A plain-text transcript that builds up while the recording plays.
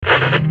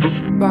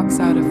Box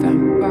Out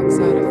FM, Box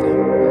Out FM,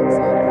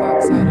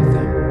 Box Out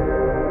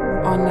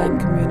FM. Online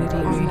community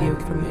radio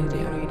from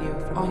India.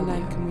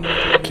 Online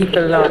community. Keep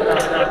it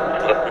locked.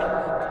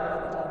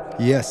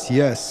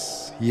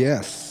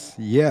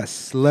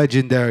 Yes.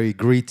 Legendary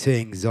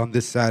greetings on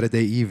this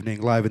Saturday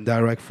evening, live and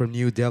direct from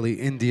New Delhi,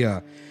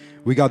 India.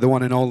 We got the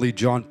one and only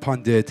John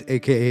Pundit,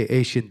 aka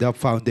Asian Dub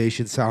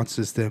Foundation Sound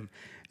System,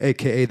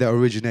 aka the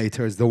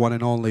originators, the one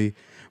and only,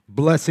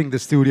 blessing the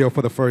studio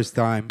for the first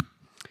time.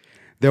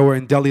 They were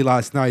in Delhi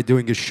last night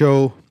doing a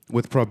show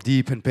with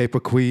Prabdeep and Paper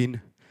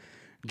Queen.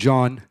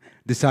 John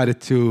decided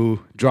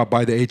to drop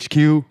by the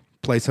HQ,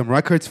 play some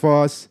records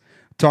for us,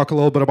 talk a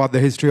little bit about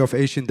the history of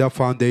Asian Dub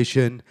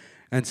Foundation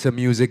and some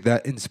music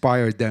that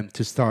inspired them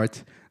to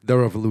start the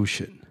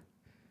revolution.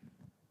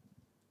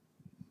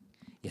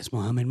 Yes,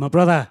 Mohammed, my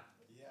brother.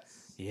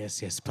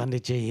 Yes,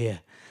 Panditji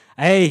here.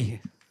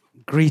 Hey,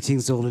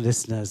 greetings all the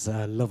listeners.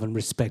 Love and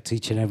respect to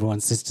each and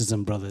everyone, sisters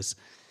and brothers.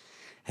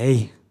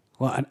 Hey,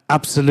 what an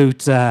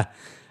absolute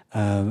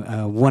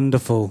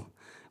wonderful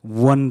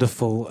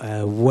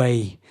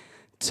way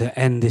to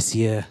end this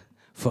year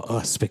for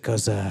us,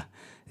 because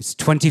it's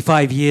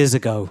 25 years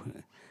ago,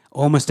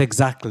 almost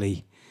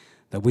exactly,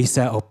 that we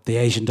set up the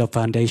Asian Dub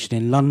Foundation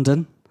in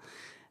London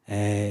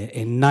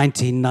in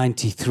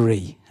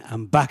 1993.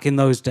 And back in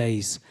those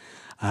days,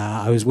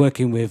 I was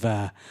working with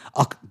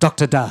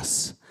Dr.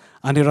 Das,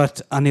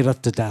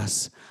 Aniruddha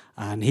Das,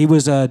 and he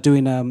was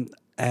doing an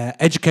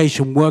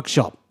education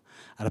workshop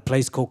at a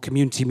place called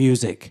Community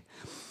Music.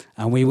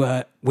 And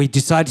we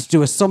decided to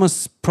do a summer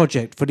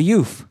project for the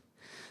youth.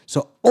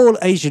 So all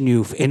Asian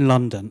youth in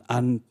London.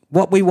 And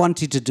what we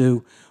wanted to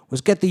do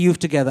was get the youth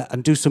together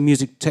and do some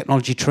music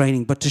technology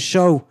training, but to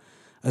show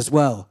as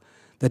well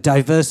the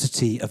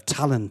diversity of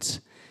talent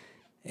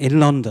in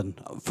London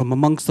from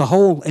amongst the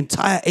whole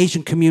entire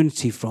Asian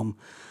community, from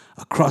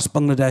across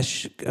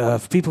Bangladesh,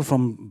 people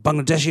from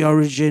Bangladeshi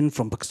origin,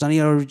 from Pakistani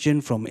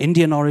origin, from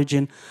Indian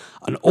origin,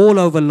 and all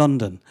over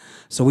London.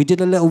 So we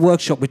did a little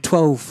workshop with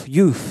 12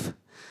 youth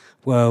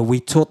where we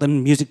taught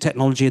them music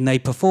technology and they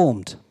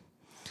performed.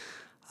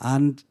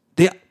 And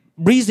the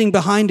reasoning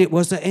behind it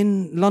was that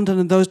in London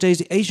in those days,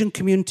 the Asian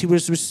community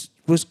was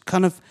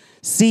kind of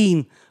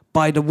seen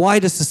by the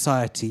wider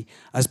society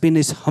as being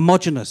this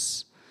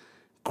homogenous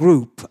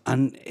group,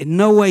 and in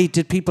no way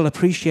did people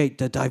appreciate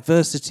the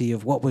diversity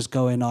of what was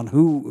going on,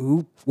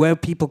 where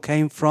people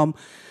came from,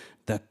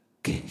 the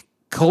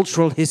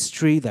cultural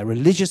history, their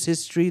religious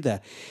history,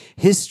 their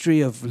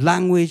history of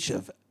language,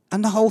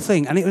 and the whole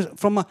thing. And it was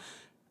from a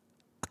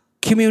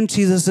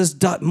community that's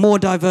more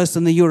diverse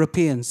than the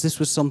Europeans. This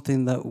was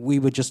something that we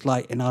were just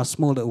like in our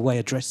small little way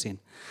addressing.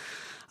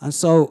 And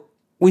so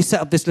we set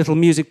up this little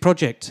music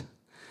project,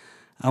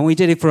 and we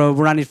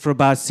ran it for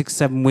about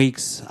 6-7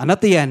 weeks. And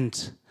at the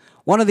end,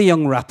 one of the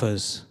young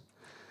rappers,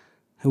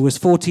 who was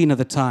 14 at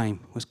the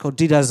time, was called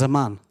Dida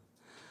Zaman.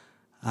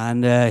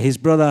 And his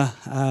brother,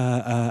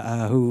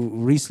 who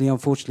recently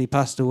unfortunately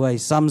passed away,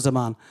 Sam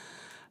Zaman,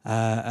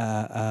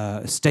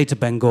 State of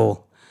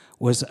Bengal,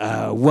 was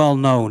well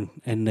known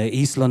in the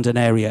East London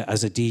area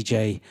as a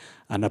DJ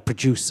and a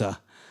producer.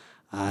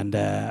 And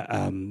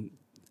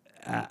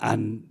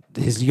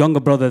his younger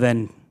brother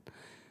then,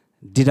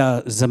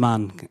 Dida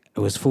Zaman,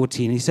 was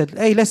 14. He said,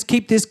 "Hey, let's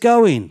keep this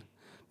going.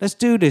 Let's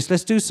do this.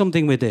 Let's do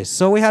something with this."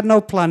 So we had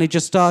no plan. It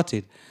just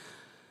started.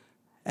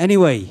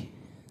 Anyway,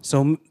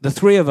 so the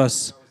three of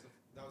us.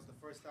 That was the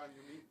first time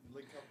you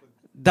link up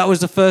with. That was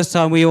the first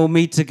time we all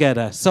meet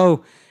together.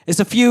 So it's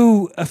a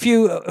few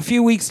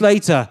weeks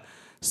later,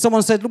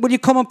 someone said, "Will you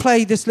come and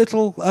play this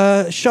little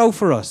show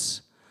for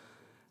us?"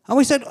 And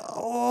we said,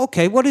 "Oh,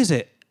 okay. What is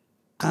it?"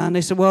 And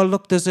they said, "Well,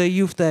 look, there's a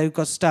youth there who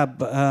got stabbed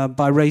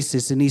by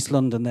racists in East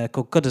London there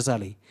called Qudus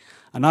Ali."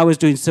 And I was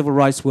doing civil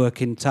rights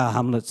work in Tower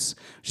Hamlets,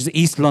 which is the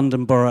East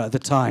London borough at the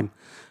time.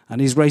 And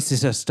these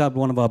racists had stabbed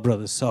one of our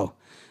brothers, so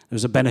there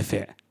was a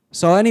benefit.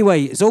 So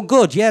anyway, it's all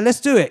good. Yeah,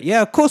 let's do it.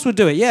 Yeah, of course we'll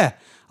do it. Yeah.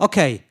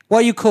 Okay, what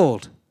are you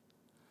called?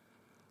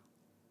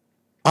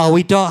 Oh,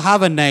 we don't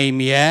have a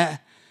name yet.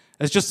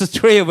 It's just the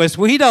three of us.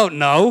 We don't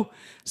know.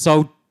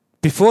 So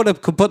before they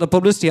could put the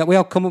publicity out, we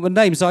all come up with a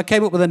name. So I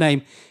came up with the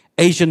name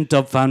Asian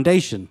Dub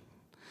Foundation.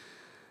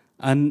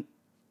 And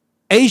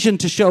Asian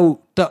to show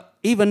that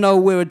even though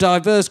we're a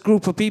diverse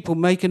group of people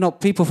making up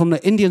people from the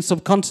Indian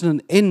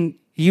subcontinent in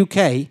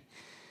UK,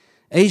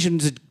 Asian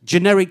is a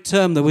generic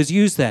term that was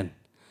used then.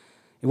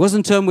 It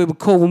wasn't a term we would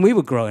call when we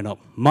were growing up,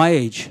 my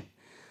age.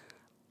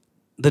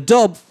 The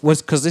dub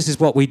was because this is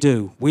what we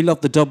do. We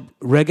love the dub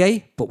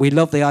reggae, but we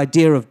love the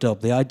idea of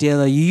dub, the idea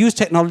that you use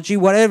technology,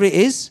 whatever it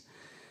is,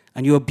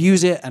 and you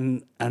abuse it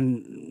and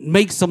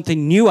make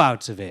something new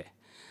out of it.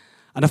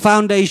 And a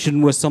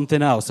foundation was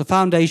something else. A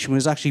foundation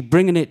was actually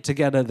bringing it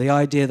together, the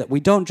idea that we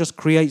don't just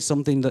create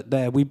something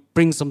we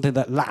bring something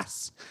that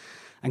lasts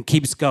and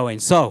keeps going.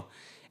 So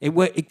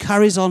it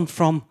carries on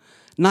from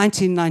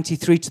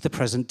 1993 to the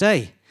present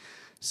day.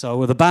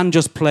 So the band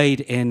just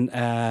played in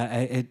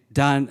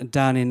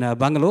down in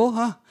Bangalore,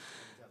 huh?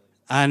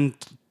 And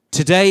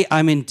today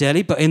I'm in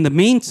Delhi, but in the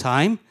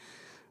meantime,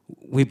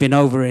 we've been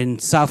over in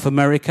South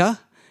America,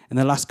 in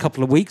the last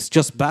couple of weeks,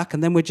 just back,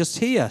 and then we're just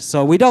here.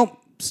 So we don't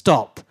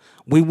stop.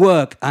 We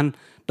work, and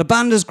the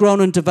band has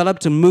grown and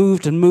developed and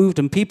moved,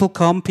 and people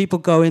come, people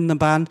go in the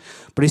band,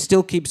 but it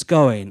still keeps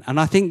going. And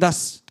I think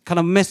that's kind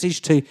of a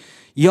message to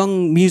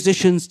young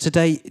musicians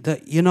today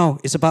that, you know,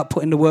 it's about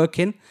putting the work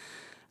in.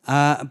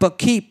 But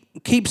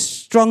keep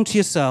strong to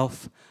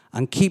yourself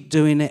and keep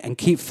doing it and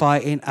keep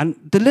fighting. And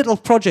the little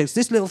projects,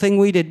 this little thing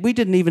we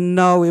didn't even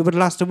know it would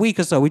last a week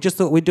or so. We just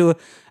thought we'd do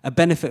a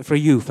benefit for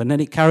youth, and then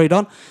it carried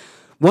on.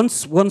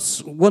 Once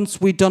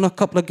we'd done a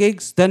couple of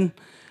gigs, then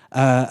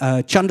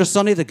Chandra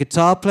Sonny, the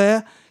guitar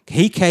player,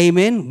 he came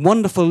in,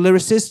 wonderful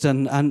lyricist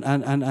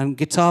and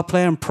guitar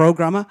player and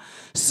programmer.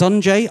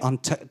 Sanjay on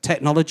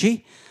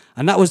technology,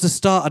 and that was the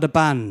start of the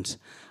band.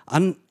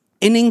 And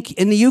in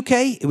the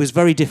UK, it was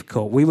very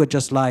difficult. We were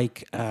just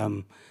like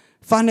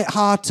find it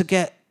hard to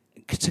get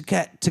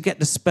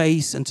the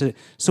space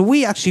so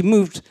we actually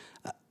moved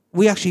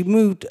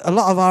a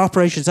lot of our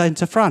operations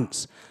into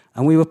France,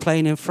 and we were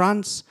playing in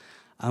France,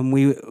 and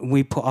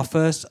we put our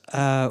first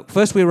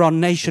we were on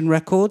Nation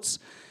Records,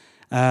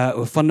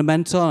 with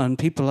Fundamental and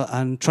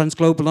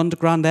Transglobal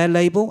Underground, their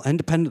label,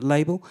 independent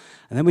label,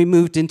 and then we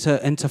moved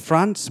into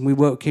France, and we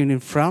worked in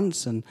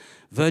France and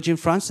Virgin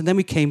France, and then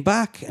we came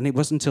back, and it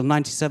wasn't until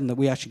 '97 that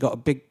we actually got a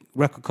big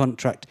record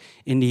contract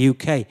in the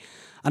UK.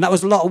 And that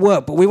was a lot of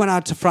work, but we went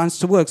out to France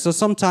to work. So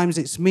sometimes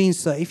it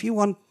means that if you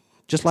want,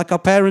 just like our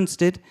parents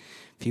did,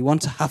 if you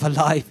want to have a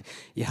life,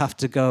 you have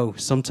to go.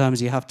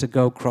 Sometimes you have to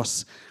go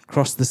cross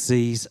the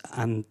seas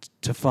and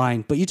to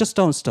find, but you just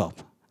don't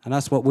stop. And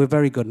that's what we're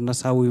very good, and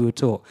that's how we were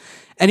taught.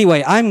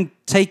 Anyway, I'm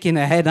taking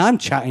ahead, I'm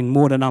chatting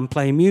more than I'm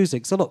playing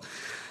music. So look,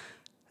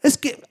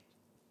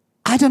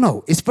 I don't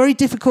know, it's very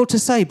difficult to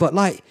say, but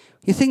like,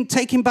 you think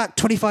taking back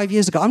 25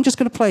 years ago, I'm just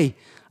going to play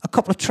a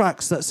couple of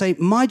tracks that say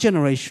my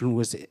generation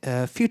was,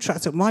 a few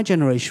tracks that my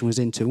generation was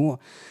into.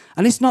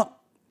 And it's not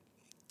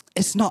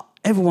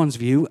everyone's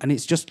view, and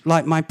it's just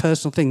like my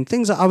personal thing,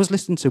 things that I was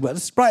listening to.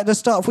 But right at the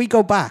start, if we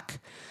go back,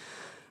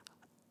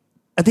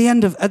 at the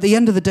end of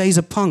the days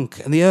of punk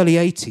in the early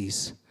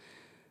 80s,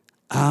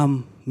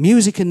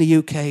 music in the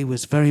UK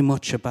was very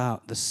much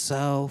about the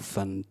self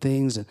and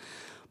things,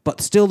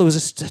 but still there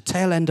was a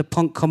tail end of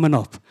punk coming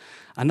up.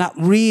 And that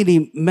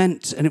really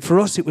meant, and for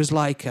us it was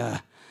like,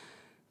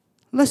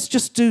 let's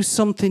just do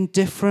something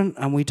different,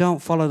 and we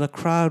don't follow the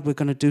crowd, we're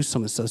going to do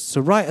something.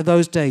 So right at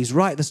those days,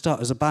 right at the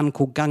start, was a band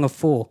called Gang of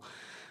Four,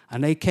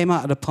 and they came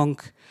out of the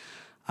punk,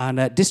 and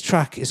this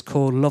track is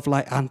called Love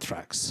Like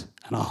Anthrax,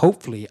 and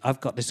hopefully I've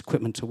got this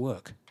equipment to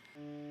work.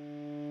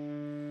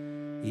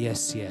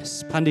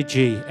 Yes, Pandit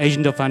G,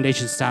 Asian Dub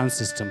Foundation sound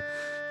system,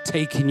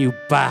 taking you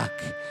back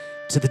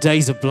to the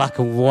days of black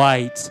and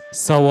white,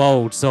 so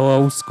old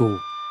school.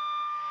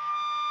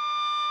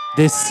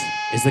 This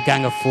is the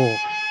Gang of Four.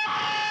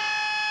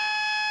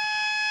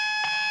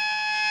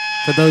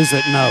 For those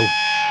that know,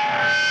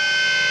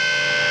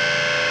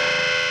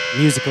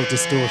 musical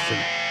distortion.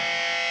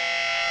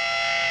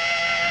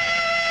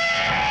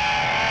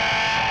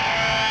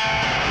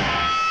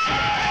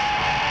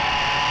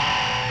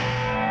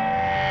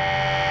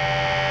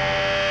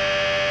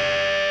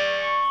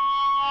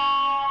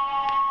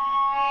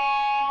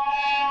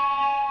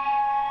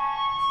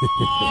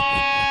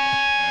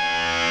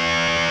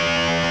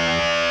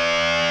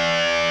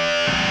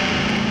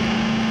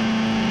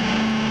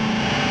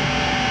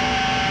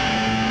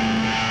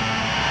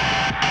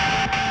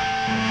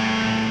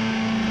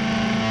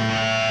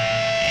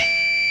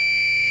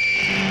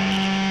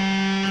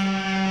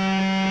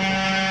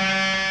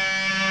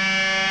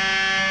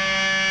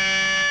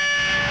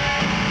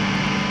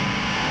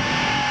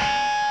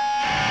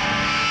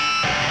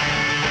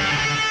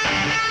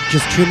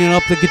 Just tuning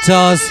up the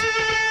guitars.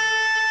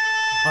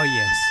 Oh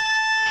yes.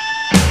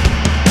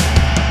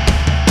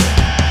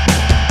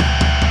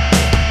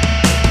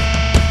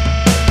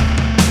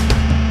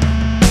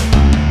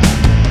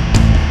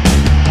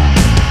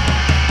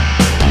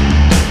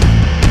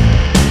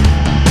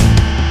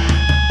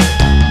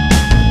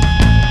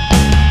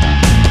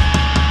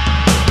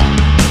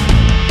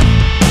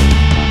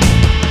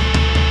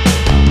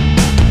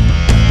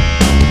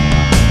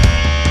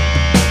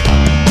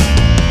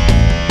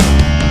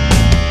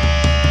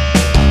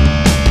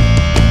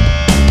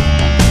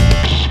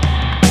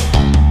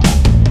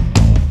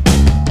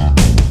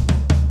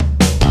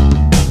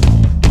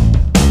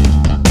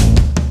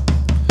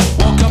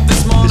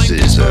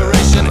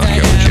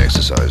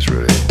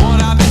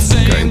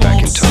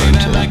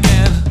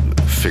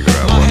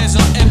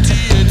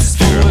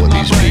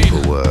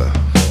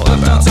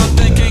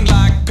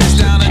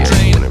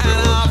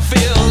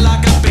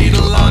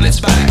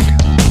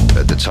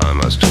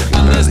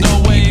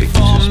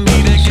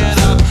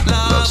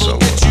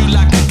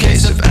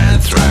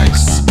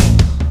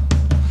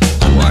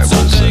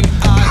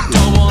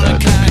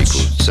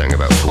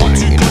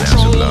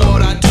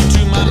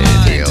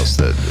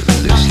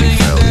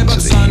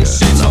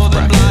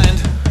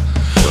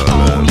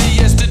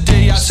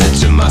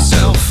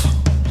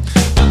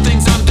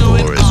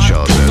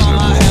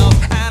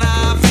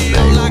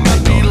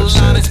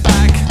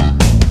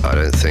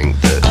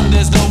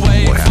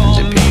 What happens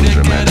in people's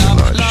romantic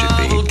lives should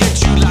be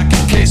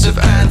a case of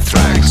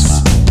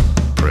anthrax,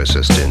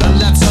 processed in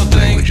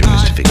language of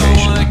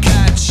mystification.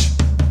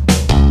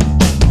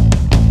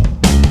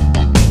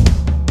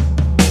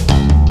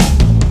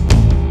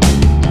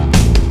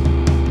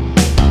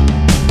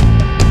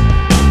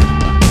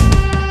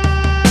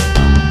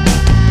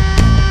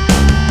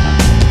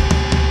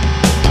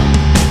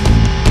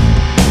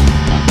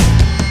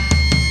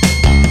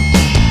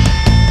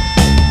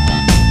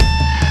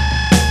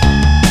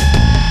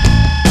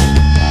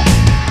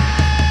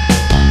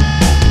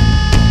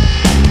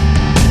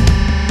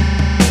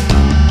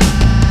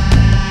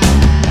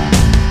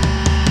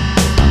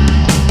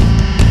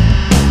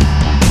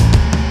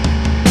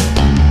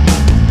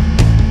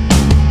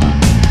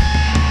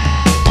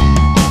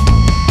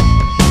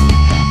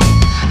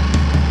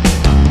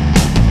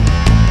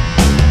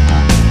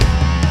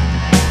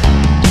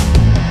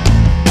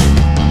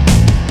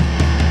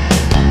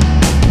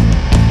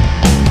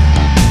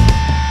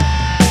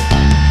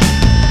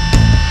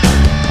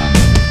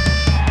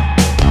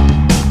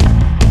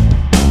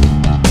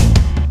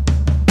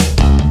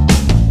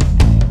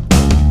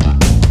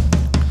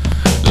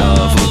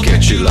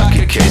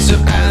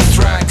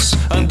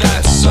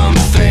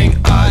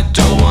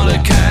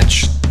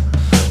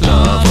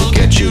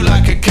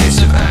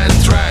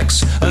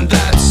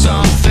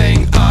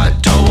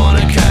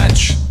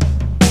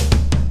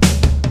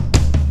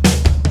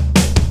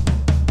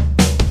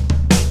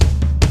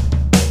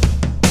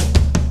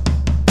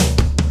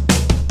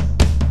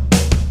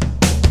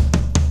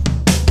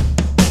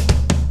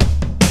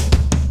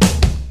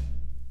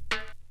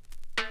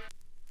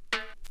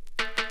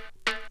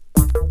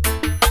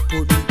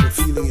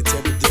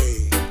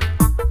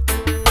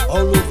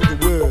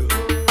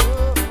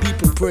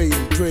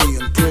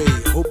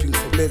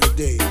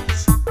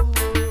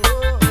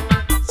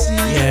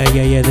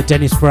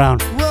 Dennis Brown.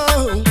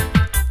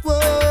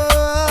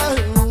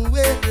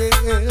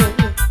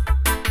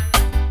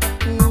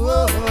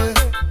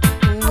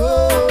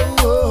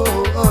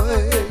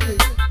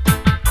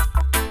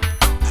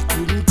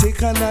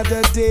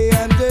 Another day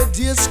under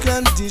this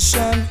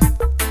condition.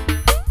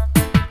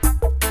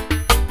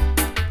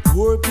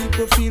 Poor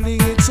people feeling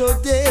it, so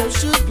there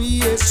should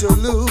be a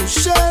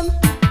solution.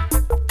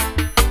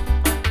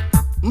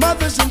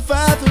 Mothers and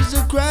fathers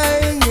are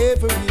crying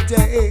every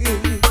day.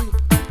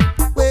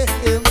 Well,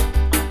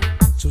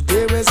 so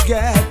there has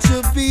got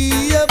to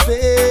be a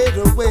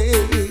better way.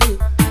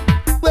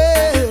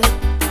 Well,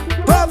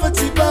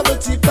 poverty,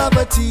 poverty,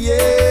 poverty,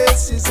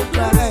 yes, is a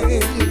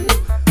crime.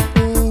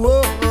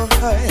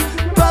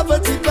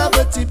 Poverty,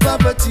 poverty,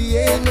 poverty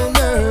ain't no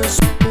nurse.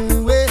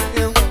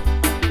 Well,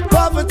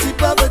 poverty,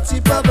 poverty,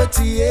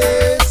 poverty,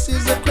 yes,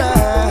 is a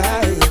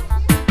crime.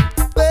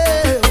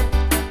 Well,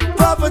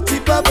 poverty,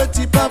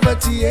 poverty,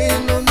 poverty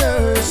ain't no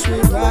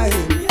nursery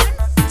rhyme.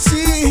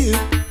 See,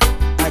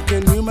 I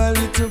can hear my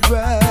little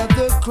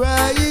brother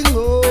crying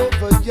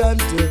over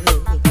yonder,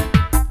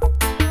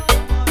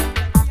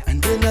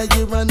 and then I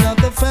hear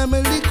another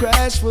family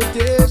crash, for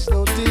there's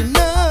no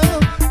dinner.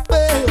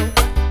 Well,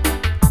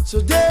 so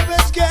there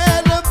has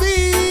gotta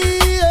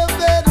be a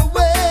better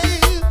way.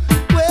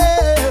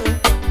 Well,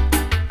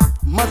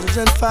 mothers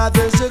and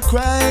fathers are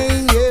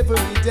crying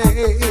every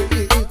day.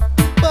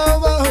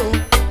 Oh, oh,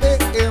 eh,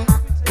 eh.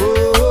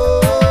 Oh,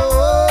 oh,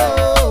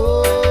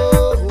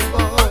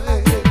 boy.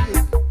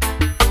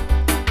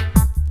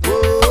 Oh,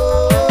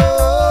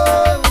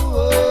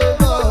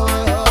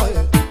 boy.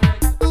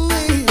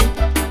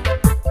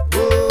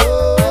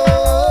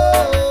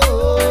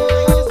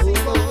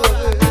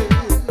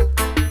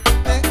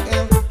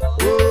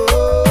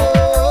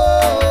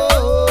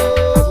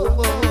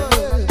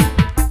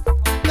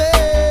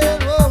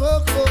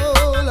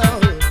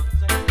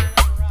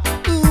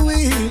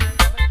 Ooh-wee.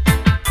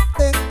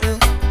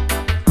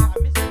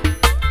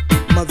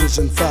 Mothers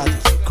and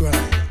fathers are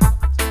crying,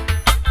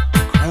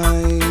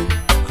 crying,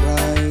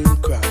 crying,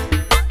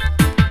 crying.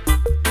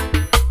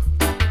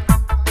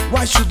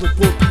 Why should the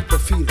poor people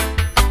feel it?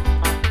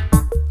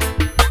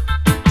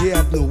 They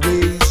have no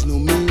ways, no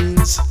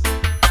means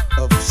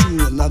of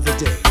seeing another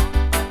day.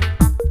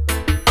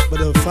 But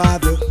her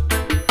father,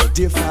 her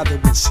dear father,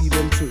 will see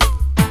them through.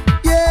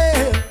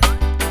 Yeah,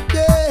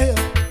 yeah,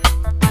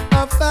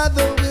 our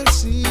father will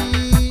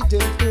see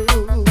them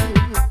through.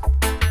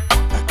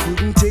 I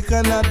couldn't take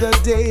another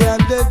day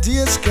under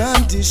this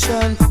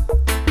condition.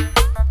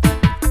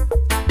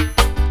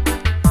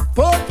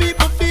 Poor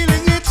people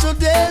feeling it, so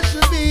there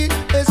should be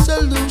a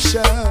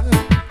solution.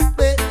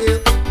 Well,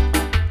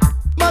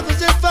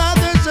 mothers and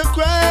fathers are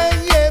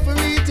crying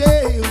every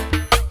day.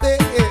 Well,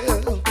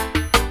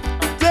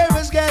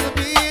 there's gotta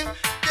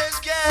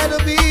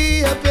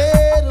be a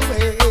better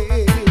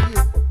way.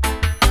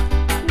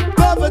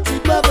 Poverty,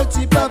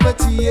 poverty,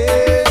 poverty,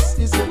 yes,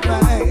 is a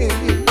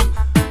crime.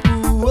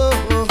 Ooh, oh,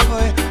 oh.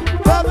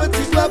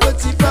 Poverty,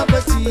 poverty,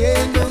 poverty,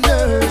 ain't no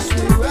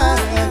nursery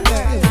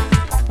rhyme.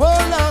 Oh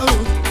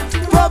Lord,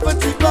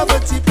 poverty,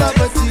 poverty,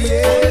 poverty,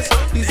 yes,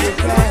 is a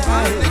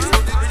crime.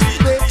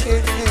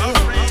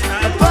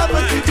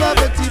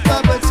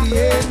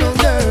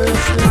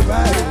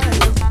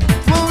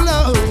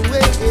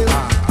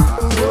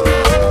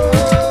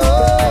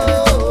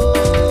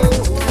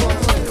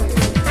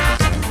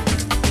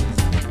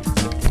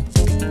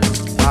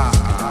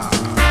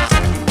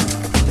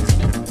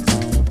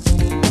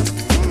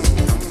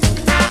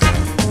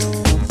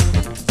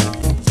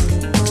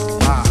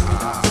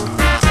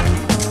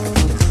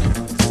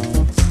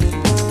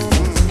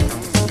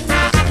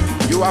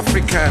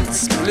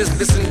 Africans, please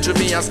listen to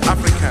me as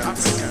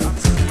Africans.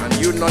 And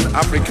you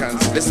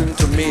non-Africans, listen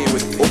to me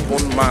with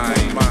open mind.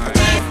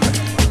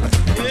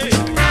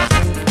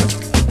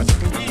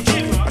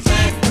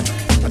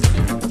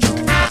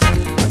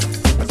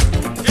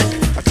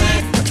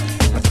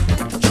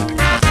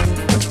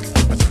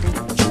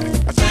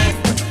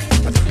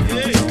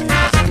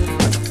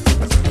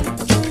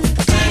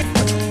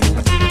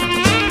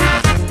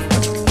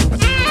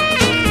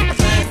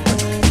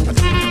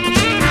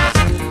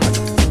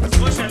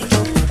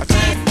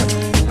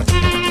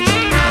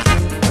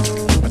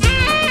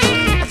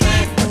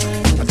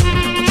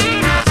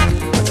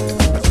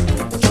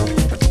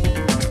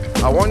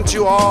 I want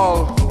you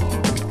all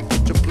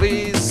to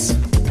please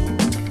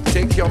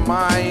take your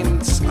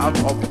minds out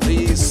of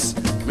this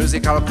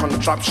musical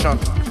contraption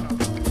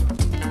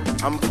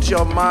and put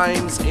your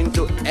minds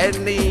into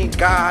any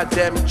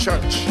goddamn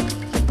church,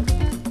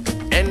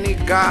 any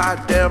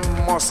goddamn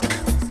mosque,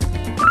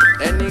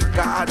 any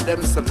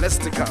goddamn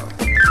celestial,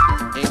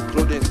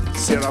 including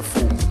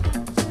Seraphim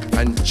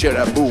and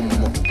Cherubim.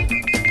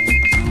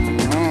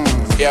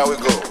 Here we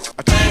go.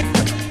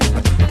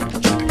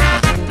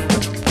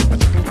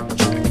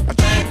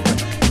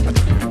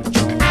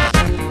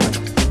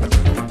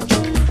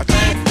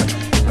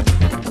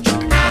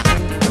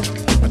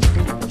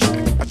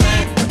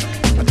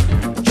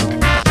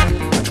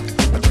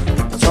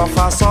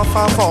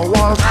 Suffer for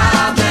world,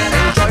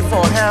 enjoy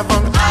for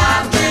heaven.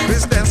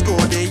 Christians go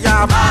they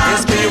yab,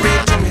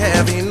 spirit from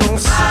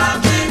heaviness.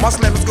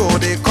 Muslims go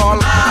they call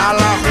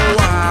Allahu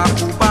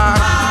Akbar.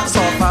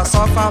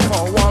 Suffer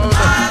for world,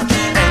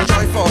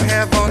 enjoy for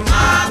heaven.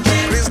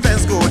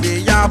 Christians go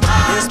they yab,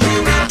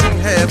 spirit from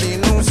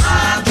heaviness.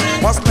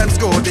 Muslims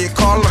go they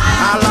call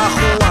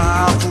Allahu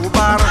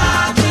Akbar.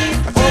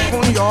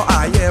 Open your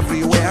eye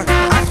everywhere,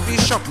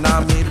 Archbishop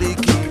na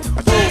miliki.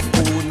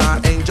 Open na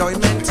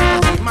enjoyment.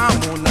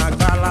 Mamuna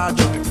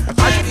galado,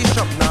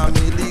 Archbishop na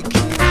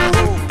miliki,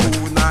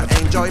 na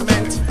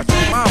enjoyment,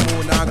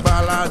 Mamuna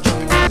galado.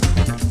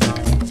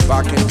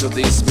 Back into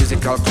this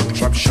musical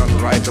contraption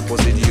right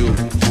opposite you.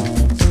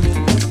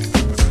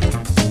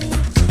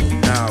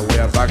 Now we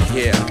are back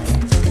here.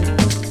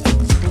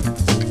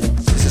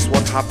 This is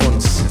what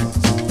happens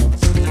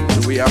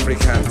to we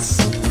Africans.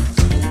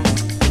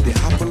 They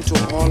happen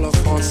to all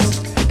of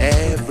us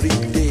every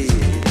day.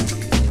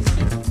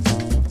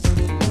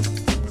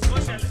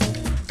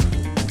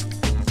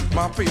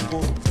 My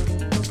people.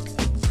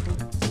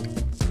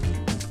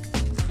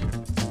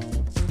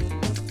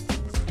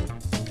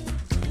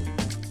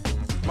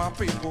 My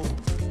people.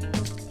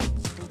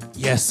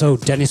 Yeah, so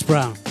Dennis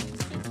Brown.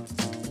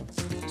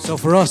 So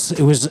for us,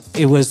 it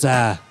was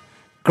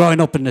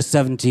growing up in the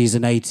 70s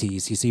and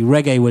 80s. You see,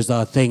 reggae was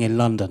our thing in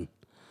London.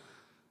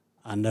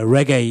 And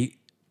reggae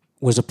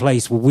was a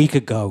place where we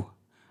could go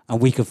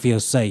and we could feel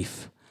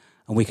safe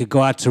and we could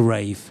go out to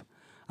rave.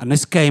 And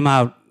this came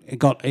out, it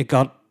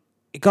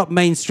got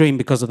mainstream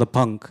because of the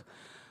punk.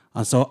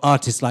 And so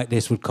artists like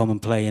this would come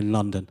and play in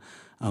London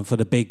for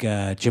the big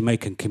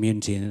Jamaican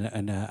community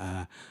and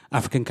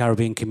African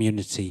Caribbean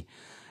community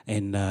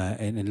in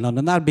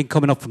London. That had been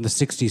coming up from the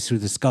 60s through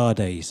the ska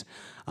days.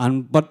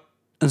 And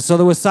so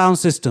there were sound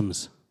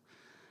systems.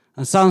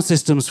 And sound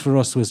systems for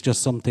us was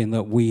just something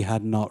that we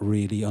had not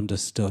really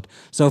understood.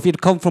 So if you'd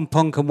come from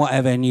punk and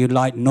whatever and you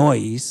like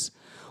noise,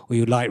 or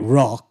you like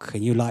rock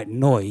and you like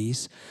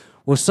noise,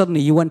 well, suddenly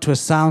you went to a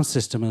sound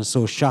system and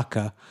saw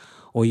Shaka,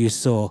 or you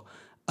saw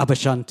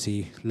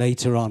Abashanti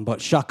later on. But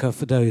Shaka,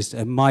 for those,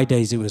 in my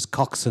days, it was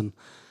Coxsone.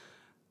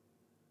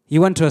 You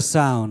went to a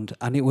sound,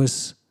 and it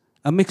was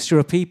a mixture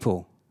of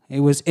people. It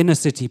was inner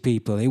city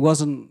people. It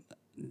wasn't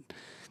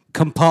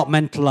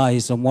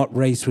compartmentalized on what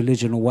race,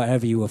 religion, or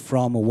whatever you were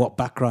from, or what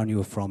background you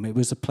were from. It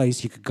was a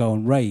place you could go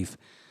and rave.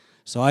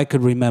 So I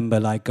could remember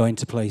like going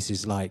to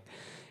places like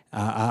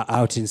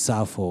out in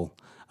Southall,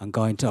 and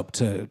going up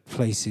to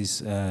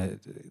places,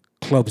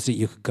 clubs that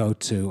you could go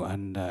to,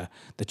 and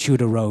the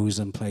Tudor Rose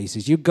and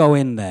places. You'd go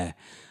in there,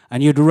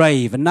 and you'd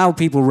rave. And now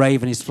people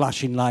rave, and it's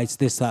flashing lights,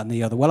 this, that, and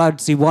the other. Well, I'd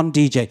see one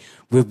DJ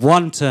with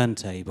one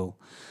turntable,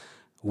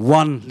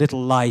 one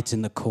little light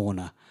in the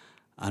corner,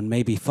 and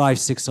maybe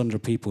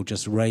 500-600 people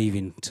just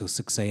raving till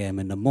 6 a.m.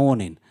 in the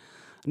morning.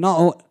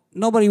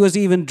 Nobody was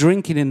even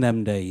drinking in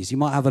them days. You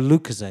might have a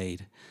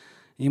Lucozade.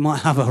 You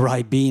might have a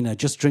Ribena,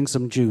 just drink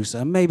some juice.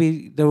 And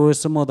maybe there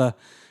was some other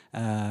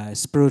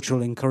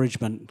spiritual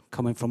encouragement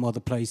coming from other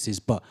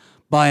places. But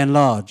by and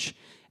large,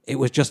 it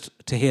was just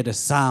to hear the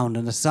sound.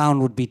 And the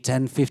sound would be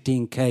 10,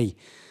 15K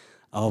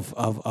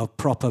of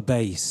proper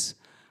bass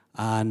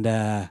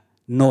and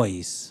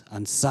noise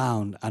and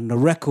sound. And the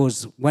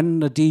records, when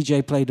the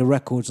DJ played the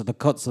records or the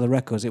cuts of the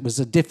records, it was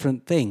a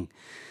different thing.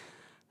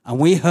 And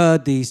we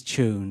heard these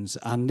tunes,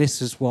 and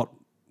this is what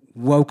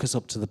woke us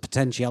up to the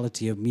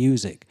potentiality of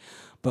music,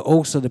 but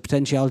also the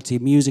potentiality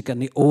of music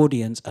and the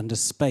audience and the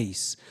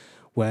space,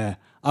 where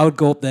I would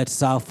go up there to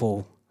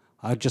Southall.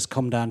 I'd just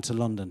come down to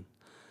London,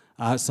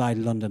 outside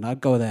London.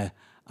 I'd go there,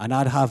 and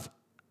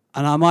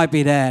I might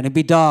be there, and it'd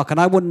be dark,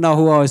 and I wouldn't know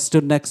who I was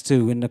stood next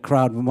to in the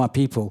crowd with my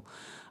people.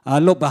 I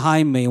look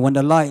behind me, when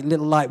the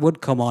little light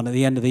would come on at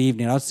the end of the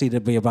evening, I'd see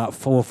there'd be about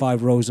 4 or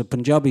 5 rows of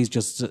Punjabis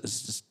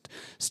just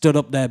stood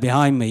up there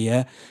behind me,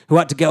 yeah, who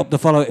had to get up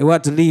who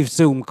had to leave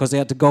soon because they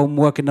had to go and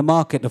work in the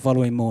market the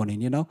following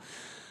morning, you know.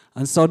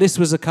 And so this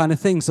was the kind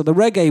of thing. So the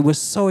reggae was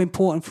so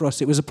important for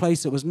us. It was a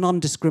place that was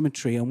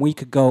non-discriminatory, and we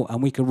could go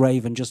and we could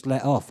rave and just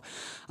let off.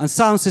 And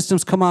sound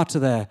systems come out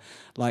of there,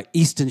 like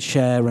Eastern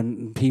Share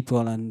and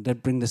people, and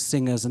they'd bring the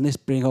singers and this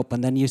bring up.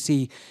 And then you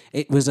see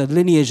it was a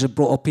lineage that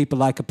brought up people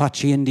like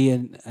Apache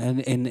Indian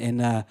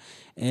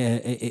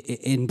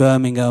in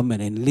Birmingham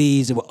and in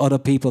Leeds. There were other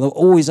people. There were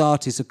always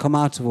artists that come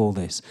out of all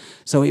this.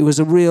 So it was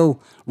a real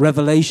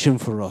revelation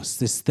for us,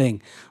 this thing.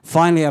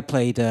 Finally, I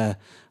played...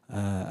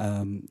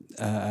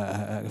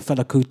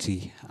 Fela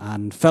Kuti,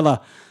 and Fela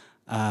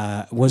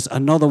was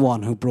another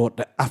one who brought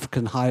the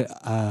African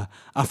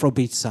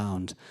Afrobeat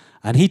sound,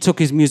 and he took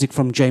his music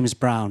from James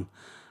Brown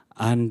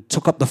and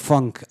took up the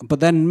funk,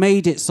 but then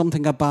made it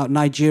something about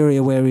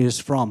Nigeria, where he was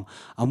from,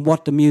 and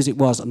what the music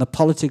was, and the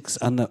politics,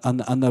 and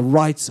the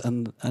rights,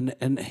 and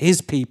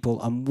his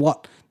people, and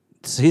what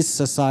his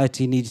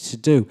society needed to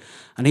do.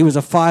 And he was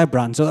a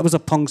firebrand, so that was a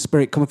punk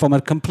spirit coming from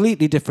a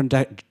completely different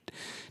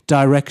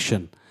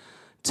direction.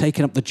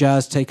 Taking up the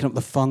jazz, taking up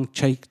the funk,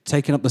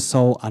 taking up the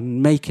soul,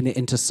 and making it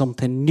into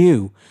something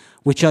new,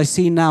 which I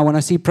see now when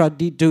I see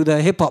Pradeep do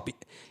the hip-hop.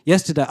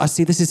 Yesterday, I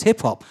see this is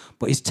hip-hop,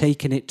 but he's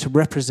taking it to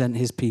represent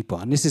his people.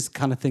 And this is the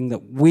kind of thing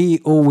that we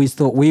always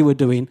thought we were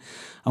doing,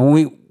 and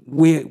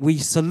we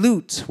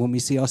salute when we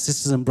see our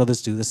sisters and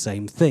brothers do the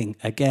same thing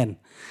again.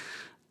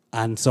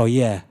 And so,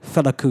 yeah,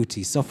 Fela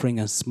Kuti, Suffering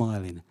and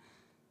Smiling.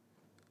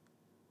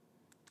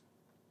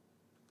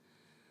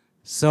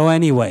 So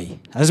anyway,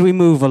 as we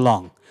move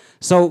along,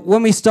 so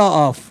when we start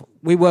off,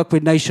 we work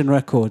with Nation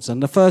Records,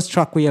 and the first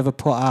track we ever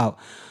put out,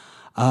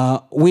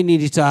 we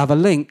needed to have a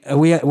link.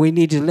 We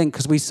needed a link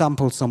because we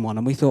sampled someone,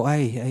 and we thought,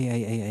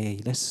 hey,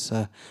 let's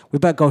we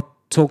better go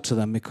talk to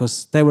them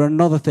because they were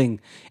another thing,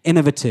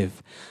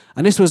 innovative.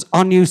 And this was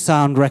On You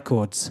Sound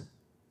Records.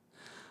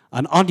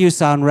 And On You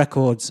Sound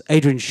Records,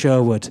 Adrian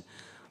Sherwood,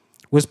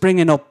 was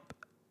bringing up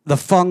the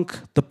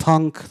funk, the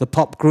punk, the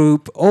pop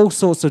group, all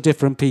sorts of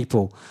different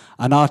people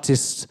and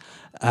artists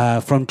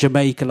from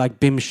Jamaica like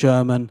Bim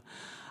Sherman,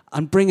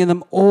 and bringing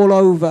them all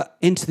over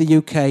into the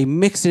UK,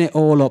 mixing it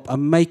all up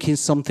and making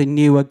something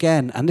new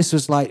again. And this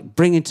was like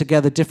bringing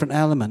together different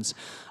elements.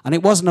 And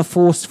it wasn't a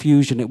forced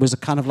fusion. It was a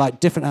kind of like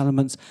different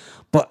elements,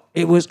 but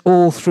it was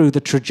all through the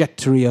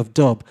trajectory of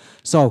dub.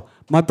 So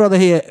my brother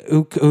here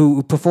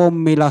who performed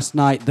with me last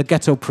night, the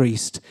Ghetto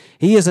Priest,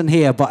 he isn't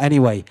here, but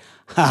anyway,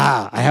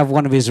 I have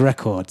one of his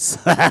records.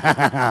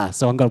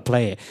 So I'm going to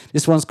play it.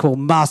 This one's called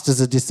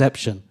Masters of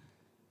Deception.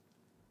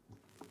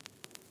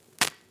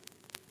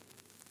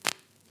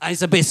 And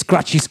it's a bit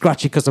scratchy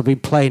because I've been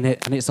playing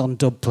it and it's on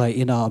dub plate,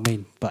 you know what I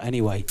mean? But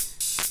anyway.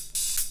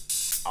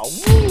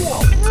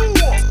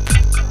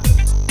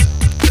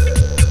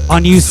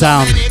 On You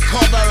Sound.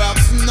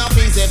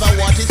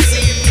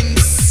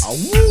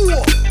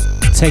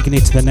 Taking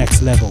it to the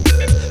next level.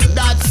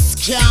 That's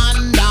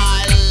scandal.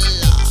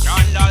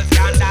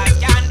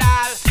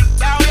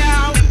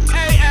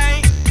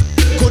 Hey.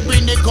 Could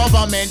bring the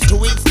government to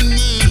its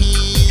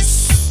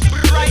knees.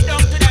 Right down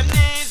to them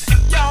knees.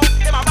 Yo,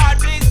 them about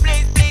please.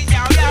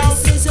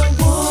 This is a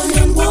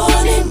warning.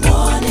 On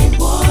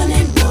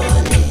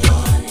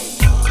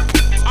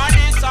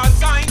this on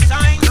sign.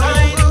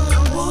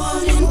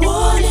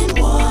 Warning.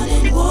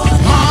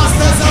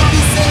 Masters of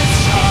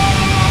deception.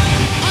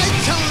 I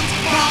chant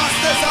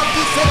masters of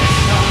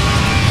deception.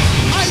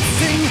 I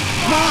sing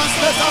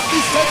masters of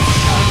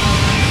deception.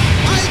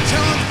 I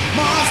chant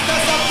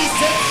masters of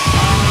deception.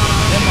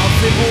 Them have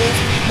to move.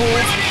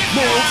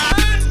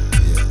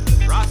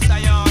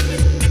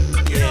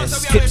 Yeah,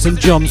 skips and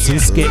jumps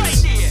and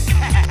skips.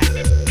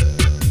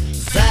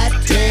 That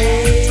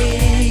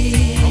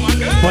day.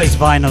 But it's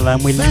vinyl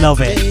and we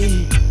love it.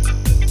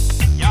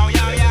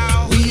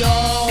 We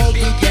all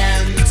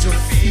began to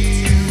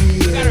feel.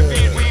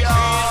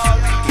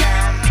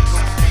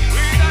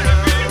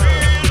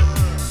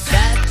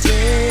 That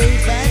day.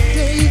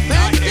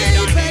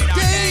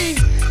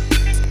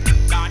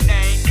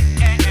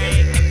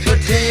 The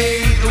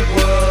day the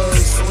world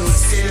stood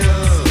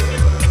still.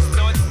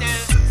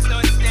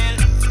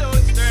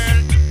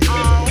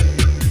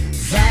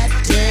 That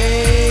day.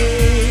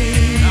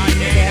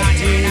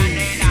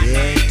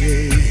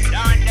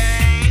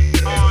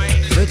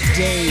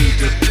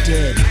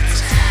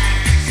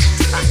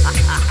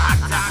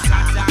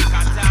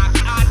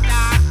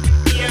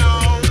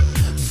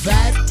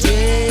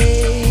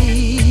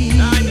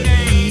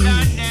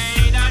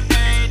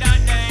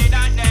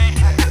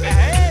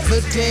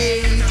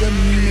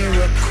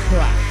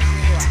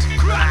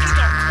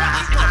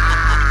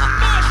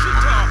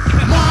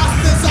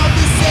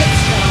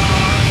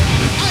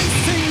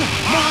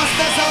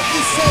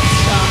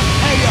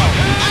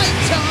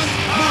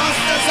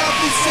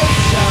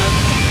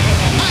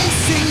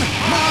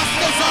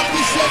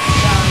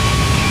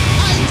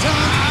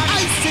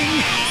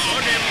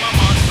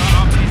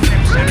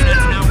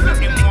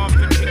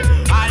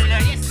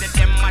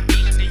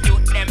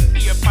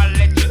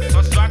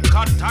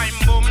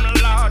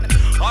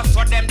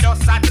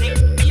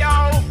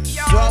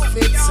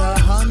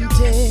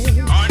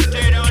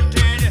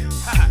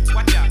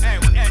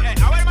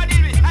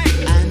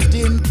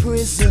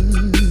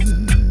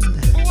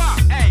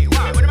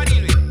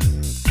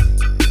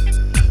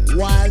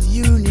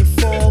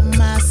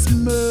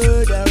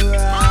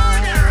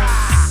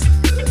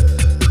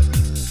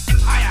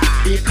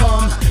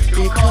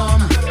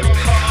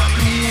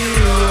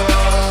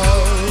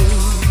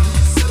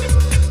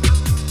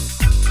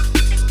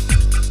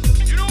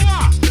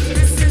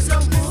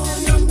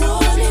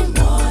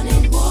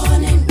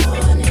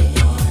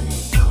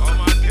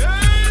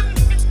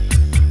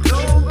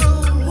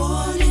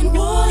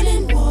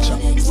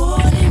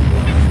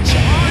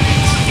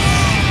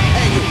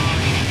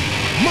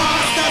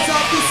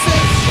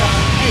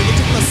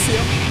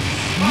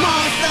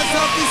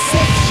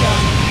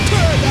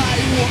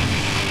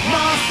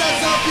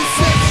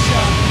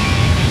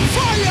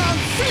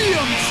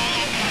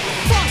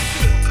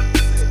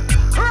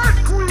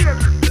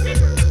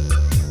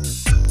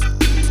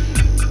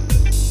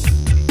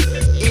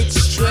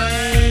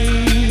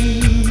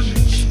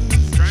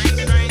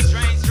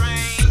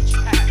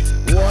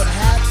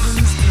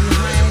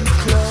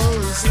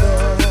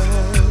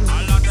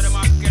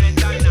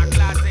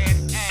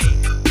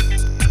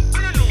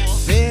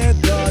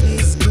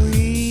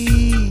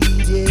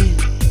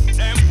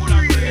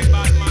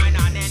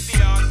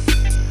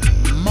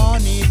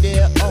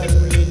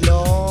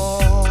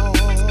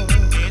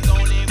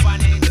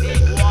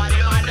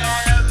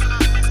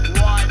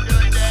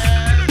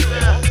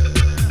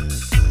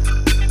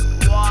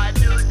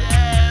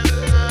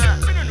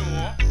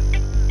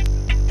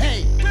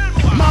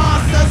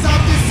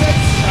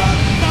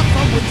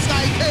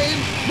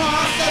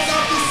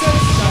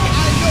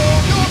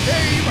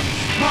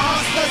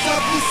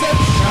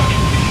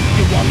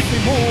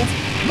 move.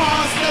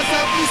 Masters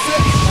of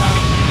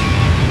deception.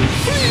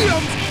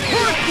 Flames,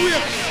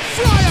 earthquake,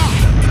 fire.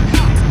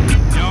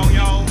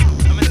 Yo,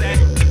 I'ma say,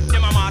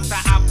 them a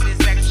master of this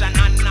section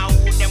and now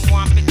them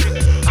want to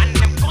trick and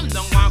them come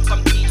down want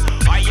come teach.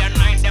 I and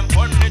I them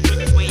on the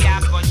tricks we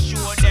are gonna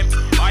show them.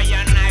 I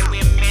and I we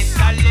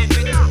mentally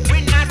fit.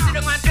 We not sit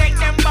down and take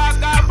them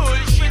bag of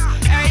bullshit.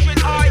 Hey,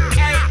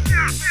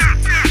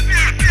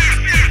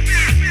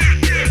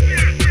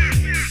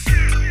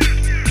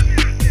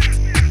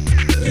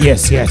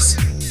 Yes.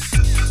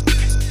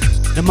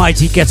 The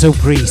mighty Ghetto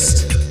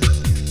Priest.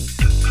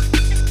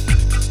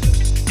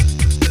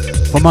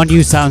 From our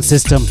new sound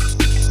system.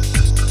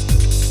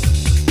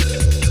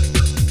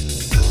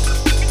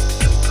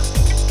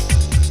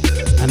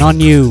 And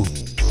On You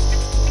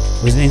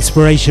was an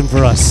inspiration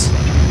for us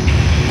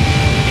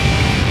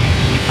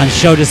and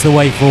showed us the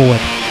way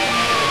forward.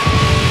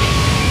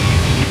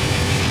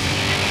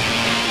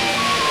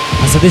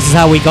 And so this is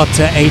how we got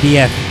to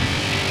ADF.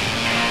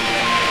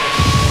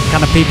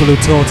 Kind of people who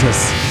taught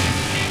us.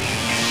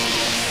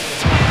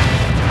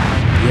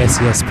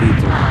 Yes,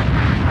 people.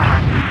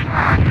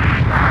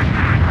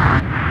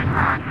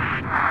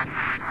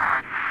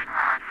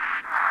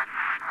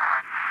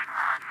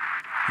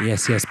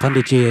 Yes,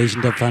 Pandit G,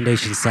 Asian Dub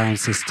Foundation sound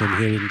system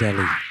here in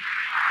Delhi.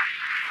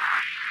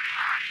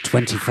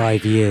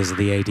 25 years of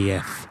the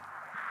ADF.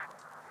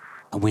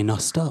 And we're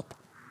not stopped.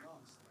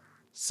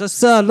 So,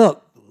 sir,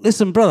 look,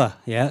 listen, brother,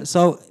 yeah,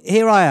 so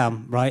here I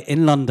am, right,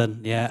 in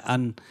London, yeah,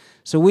 and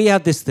so we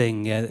had this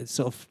thing, yeah, it's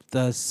sort of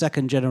the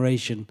second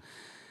generation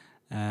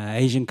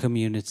Asian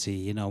community,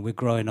 you know, we're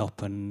growing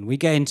up and we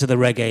get into the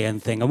reggae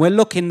and thing, and we're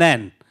looking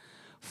then,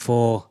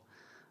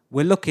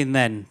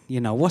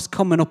 you know, what's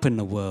coming up in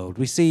the world.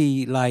 We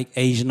see, like,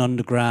 Asian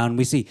Underground,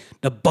 we see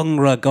the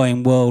Bhangra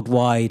going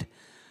worldwide,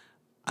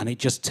 and it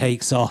just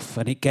takes off,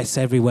 and it gets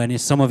everywhere, and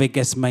some of it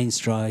gets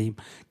mainstream.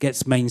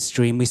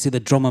 We see the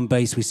drum and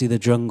bass, we see the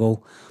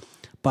jungle.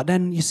 But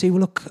then you see,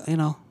 look, you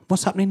know,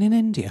 what's happening in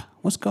India?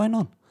 What's going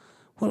on?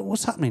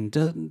 What's happening?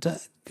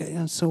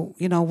 So,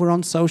 you know, we're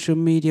on social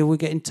media, we're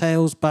getting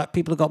tales back.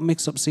 People have got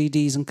mixed up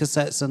CDs and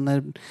cassettes, and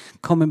they're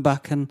coming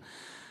back. And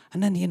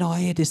then, you know, I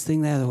hear this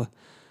thing there,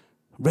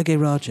 Reggae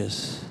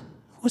Rajas.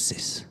 What's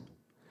this?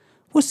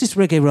 What's this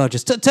Reggae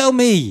Rajas? Tell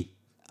me.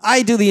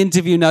 I do the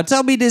interview now.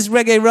 Tell me this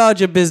Reggae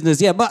Raja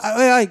business. Yeah, but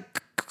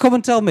come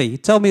and tell me.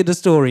 Tell me the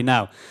story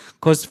now.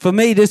 Because for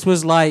me, this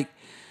was like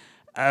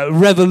a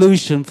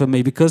revolution for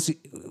me, because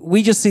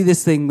we just see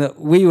this thing that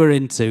we were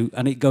into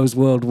and it goes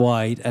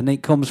worldwide and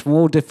it comes from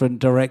all different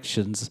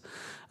directions.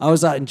 I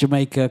was out in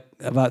Jamaica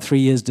about 3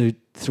 years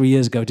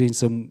ago doing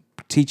some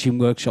teaching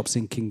workshops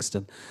in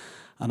Kingston,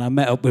 and I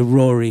met up with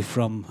Rory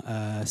from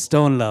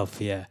Stone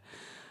Love, yeah.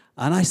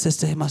 And I says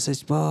to him, I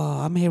says,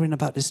 well, I'm hearing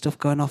about this stuff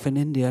going off in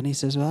India. And he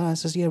says, well, I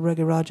says, yeah,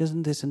 Reggae Rajas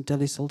and this and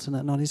Delhi Sultanate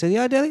and all. He said,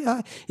 yeah, Delhi.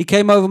 He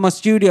came over my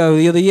studio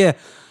the other year.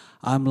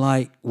 I'm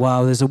like,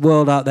 wow, there's a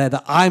world out there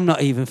that I'm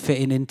not even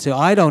fitting into.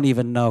 I don't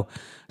even know.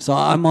 So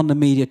I'm on the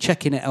media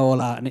checking it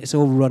all out, and it's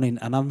all running.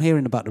 And I'm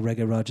hearing about the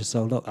Reggae Rajas.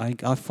 So look, I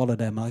follow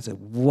them. I said,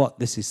 what?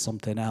 This is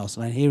something else.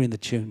 And I'm hearing the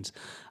tunes,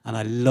 and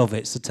I love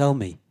it. So tell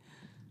me.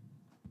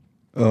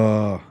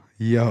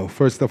 Yo,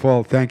 first of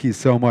all, thank you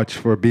so much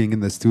for being in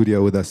the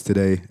studio with us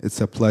today.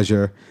 It's a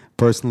pleasure.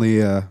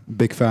 Personally, a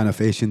big fan of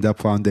Asian Dub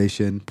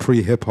Foundation,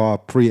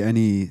 pre-hip-hop,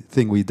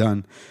 pre-anything we've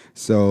done.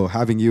 So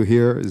having you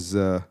here is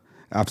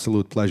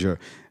absolute pleasure.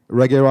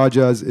 Reggae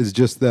Rajas is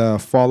just the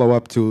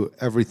follow-up to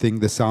everything,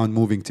 the sound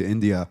moving to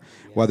India,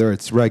 whether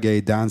it's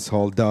reggae,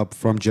 dancehall, dub,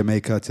 from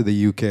Jamaica to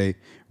the UK.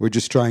 We're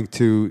just trying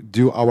to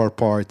do our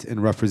part in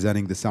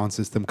representing the sound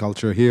system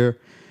culture here,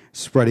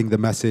 spreading the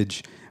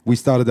message. We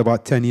started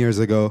about 10 years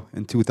ago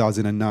in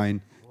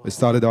 2009. We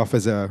started off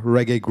as a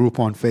reggae group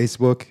on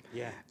Facebook,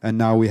 and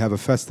now we have a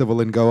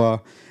festival in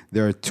Goa.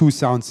 There are 2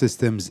 sound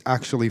systems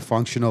actually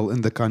functional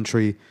in the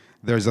country.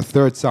 There's a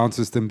 3rd sound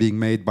system being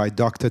made by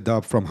Dr.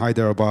 Dub from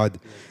Hyderabad.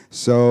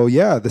 So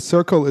yeah, the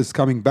circle is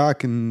coming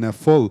back in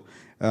full.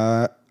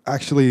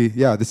 Actually,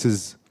 yeah, this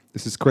is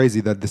crazy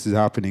that this is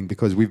happening,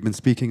 because we've been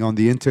speaking on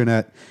the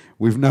internet.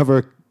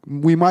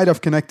 We might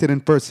have connected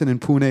in person in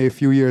Pune a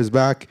few years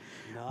back,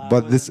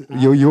 but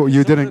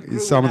you didn't.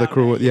 Some of the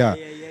crew, yeah.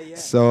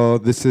 So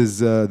this is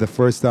the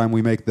first time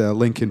we make the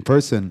link in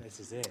person.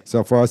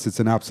 So for us, it's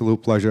an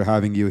absolute pleasure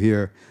having you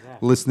here.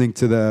 Listening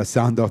to the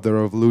sound of the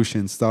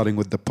revolution, starting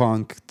with the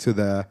punk to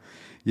the,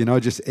 you know,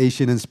 just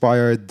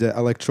Asian-inspired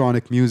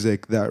electronic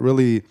music that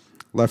really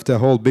left a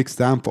whole big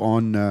stamp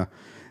on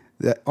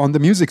the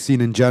music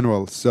scene in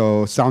general.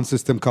 So sound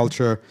system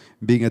culture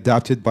being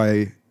adapted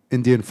by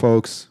Indian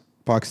folks,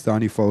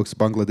 Pakistani folks,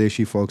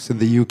 Bangladeshi folks in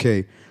the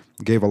UK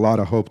gave a lot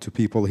of hope to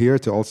people here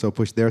to also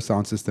push their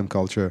sound system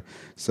culture.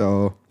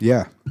 So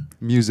yeah,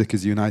 music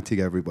is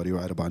uniting everybody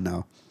right about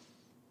now.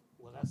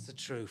 That's the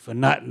truth,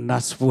 and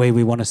that's the way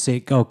we want to see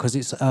it go, because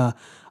it's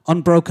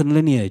unbroken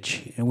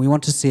lineage, and we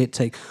want to see it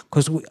take.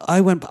 Because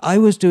I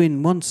was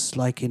doing once,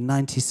 like in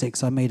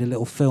 '96, I made a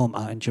little film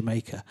out in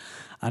Jamaica,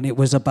 and it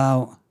was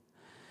about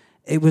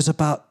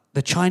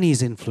the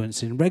Chinese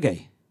influence in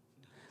reggae,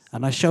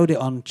 And I showed it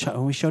on,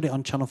 we showed it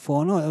on Channel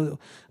 4. And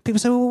people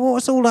said, well,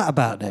 what's all that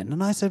about then?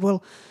 And I said,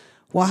 well,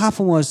 what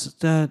happened was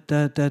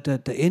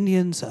the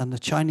Indians and the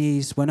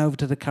Chinese went over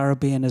to the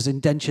Caribbean as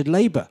indentured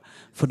labour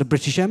for the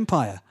British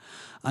Empire.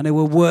 And they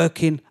were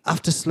working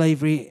after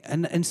slavery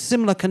in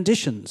similar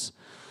conditions.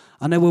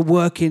 And they were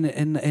working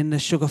in the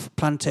sugar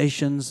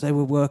plantations. They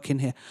were working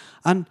here.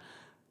 And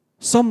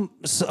some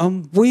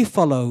we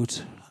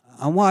followed.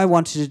 And what I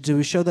wanted to do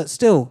is show that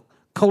still,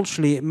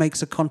 culturally, it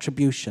makes a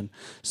contribution.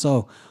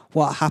 So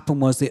what happened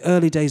was the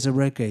early days of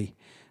reggae,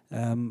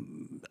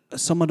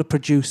 some of the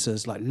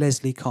producers like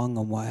Leslie Kong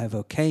and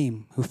whatever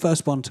came, who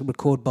first wanted to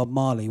record Bob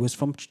Marley,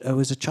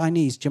 was a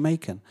Chinese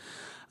Jamaican.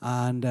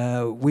 And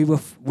we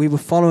were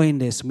following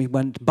this, and we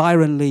went.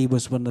 Byron Lee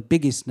was one of the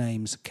biggest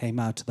names that came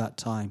out at that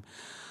time.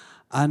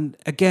 And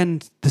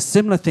again, the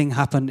similar thing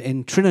happened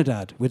in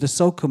Trinidad with the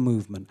soca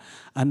movement.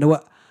 And there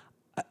were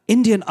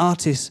Indian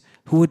artists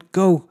who would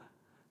go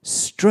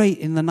straight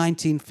in the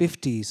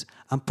 1950s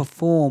and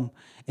perform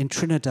in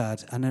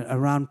Trinidad and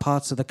around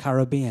parts of the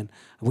Caribbean,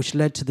 which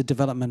led to the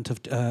development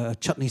of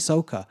chutney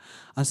soca.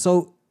 And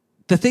so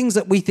the things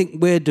that we think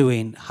we're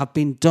doing have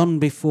been done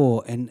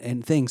before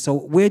in things. So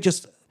we're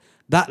just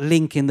that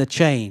link in the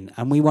chain,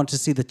 and we want to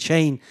see the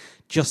chain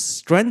just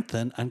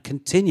strengthen and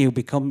continue,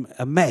 become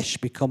a mesh,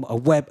 become a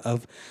web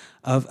of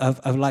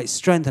like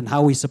strength, and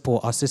how we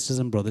support our sisters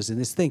and brothers in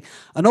this thing.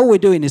 And all we're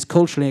doing is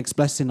culturally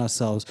expressing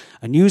ourselves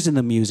and using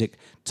the music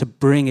to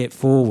bring it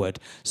forward.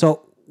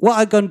 So what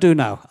I'm going to do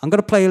now, I'm going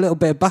to play a little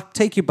bit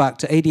take you back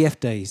to ADF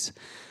days.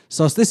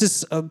 So this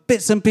is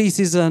bits and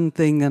pieces and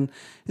thing, and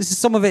this is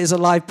some of it is a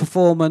live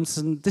performance,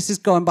 and this is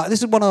going back.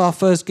 This is one of our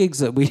first gigs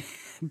that we,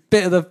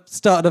 bit of the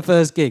start of the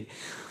first gig.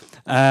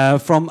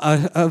 From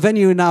a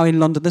venue now in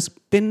London that's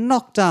been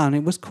knocked down.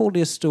 It was called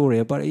the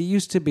Astoria, but it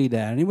used to be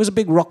there. And it was a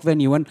big rock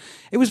venue, and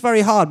it was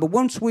very hard. But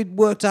once we'd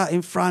worked out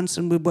in France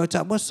and we'd worked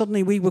out, well,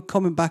 suddenly we were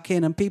coming back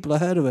in, and people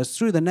had heard of us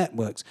through the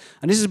networks.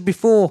 And this is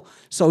before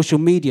social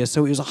media,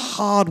 so it was a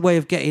hard way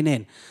of getting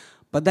in.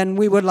 But then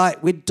we were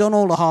like, we'd done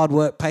all the hard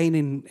work paying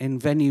in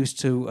venues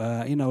to,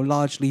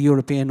 largely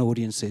European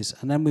audiences.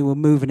 And then we were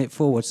moving it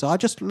forward. So I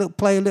just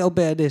play a little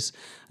bit of this.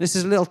 This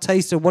is a little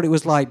taste of what it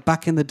was like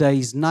back in the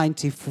days,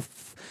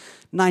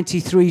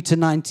 93 to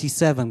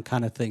 97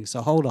 kind of thing.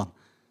 So hold on.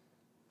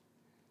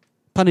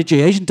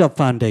 Panagy Asian Dub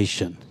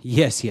Foundation.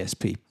 Yes,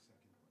 people.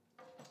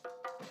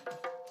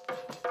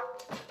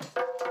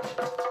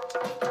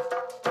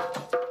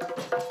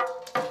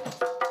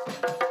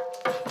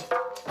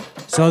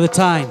 So the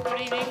time.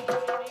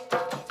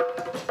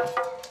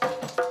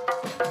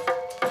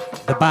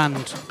 The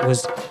band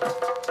was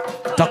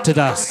Dr.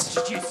 Das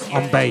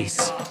on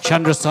bass,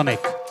 Chandra Sonic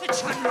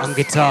on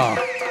guitar,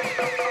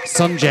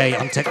 Sanjay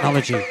on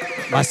technology,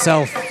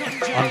 myself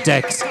on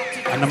decks,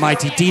 and the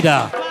mighty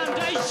Dida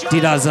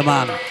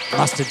Zaman,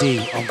 Master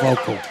D on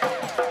vocal.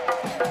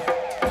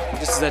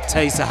 This is a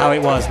taste of how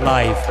it was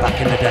live back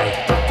in the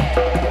day.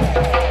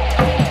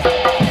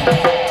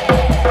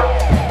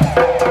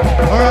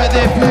 All right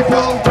there,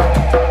 people.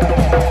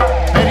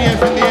 Radio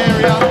from the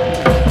area.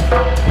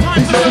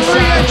 This is the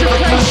sound of the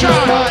Christmas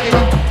party.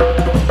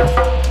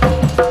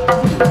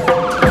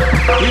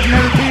 We've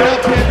never been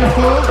up here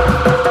before.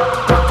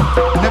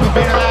 Never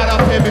been allowed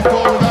up here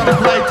before. We've only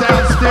played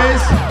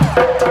downstairs.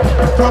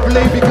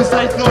 Probably because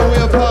they thought we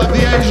were part of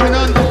the Asian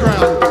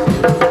underground.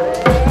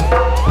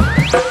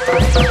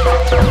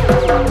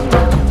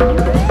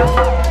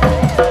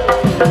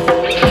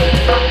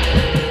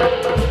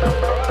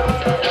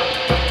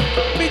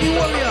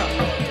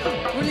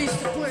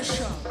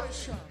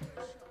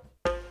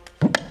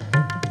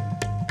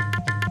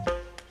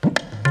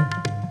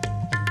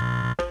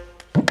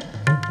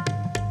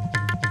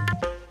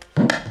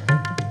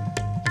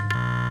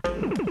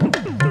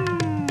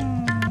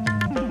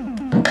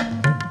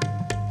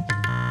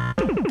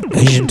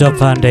 Asian Dub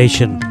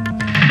Foundation.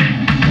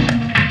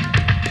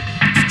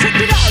 Check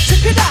it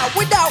out,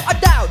 without a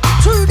doubt.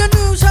 Through the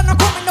news and I'm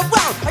coming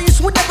around. I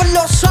used to never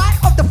lost sight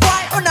of the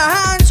fight on our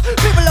hands.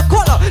 People of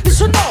color,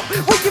 listen up,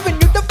 we're giving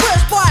you the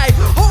first bite.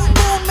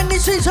 Homegrown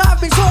ministries have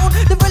been sown.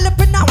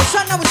 Developing our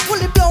sound, now it's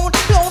fully blown.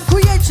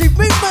 Creative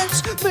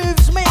movements,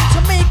 moves made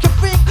to make you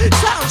think.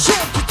 Sound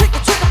shape to take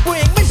it to the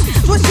brink.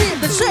 Messages were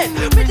seen and said.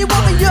 Many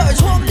warriors,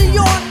 only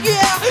on,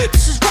 yeah.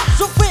 This is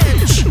Raps of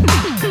Finch.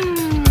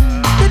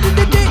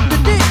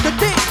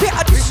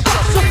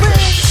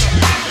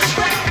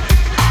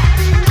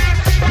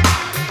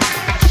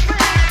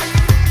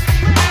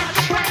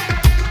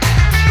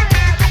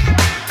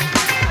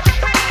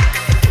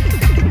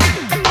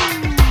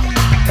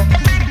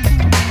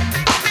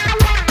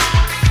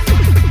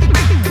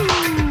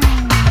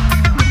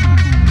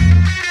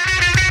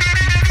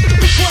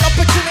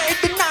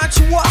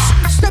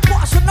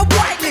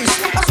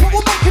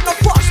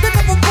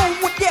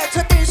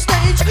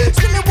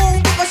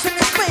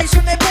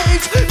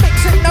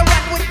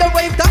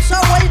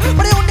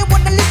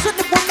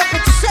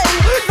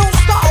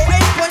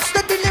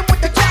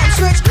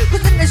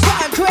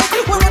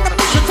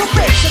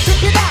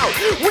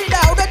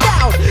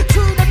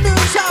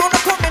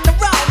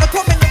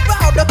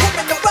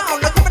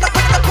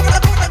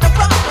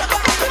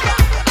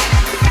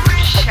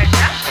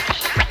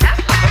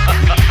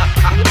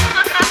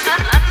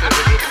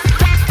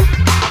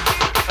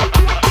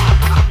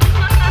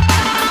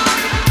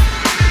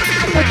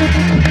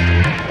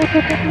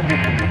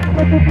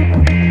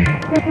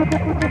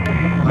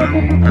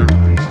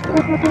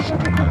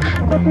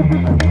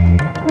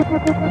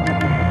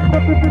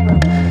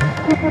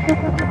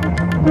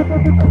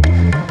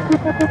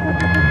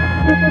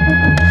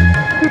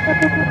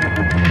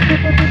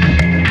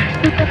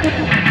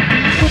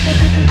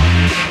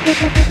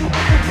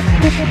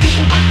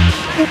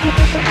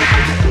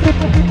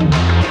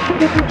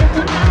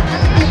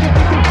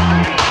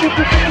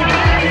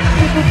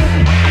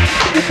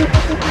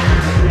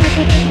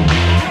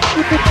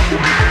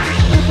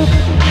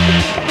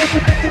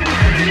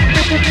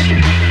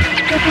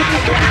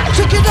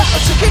 Check it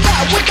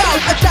out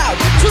without a doubt.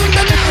 Tune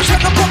the news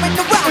and I'm coming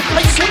around. I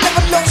used to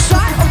never lost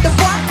sight of the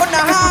fight on the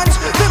hands.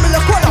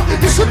 Similar color,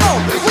 you should know.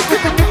 We're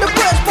giving you the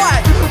first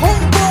bite.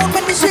 Homegrown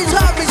medicines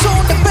have its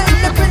own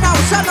developing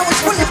house. I know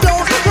it's fully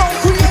blown. Don't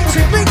create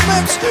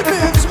movements.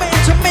 Moves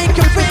made to make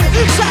you think.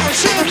 Sound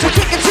shit to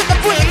kick it to the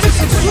brain.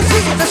 Listen to you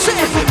see the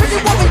same. Really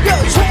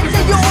warriors,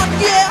 holding you on,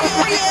 yeah.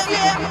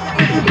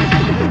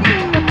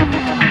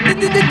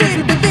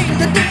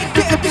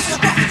 This is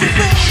what you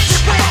think.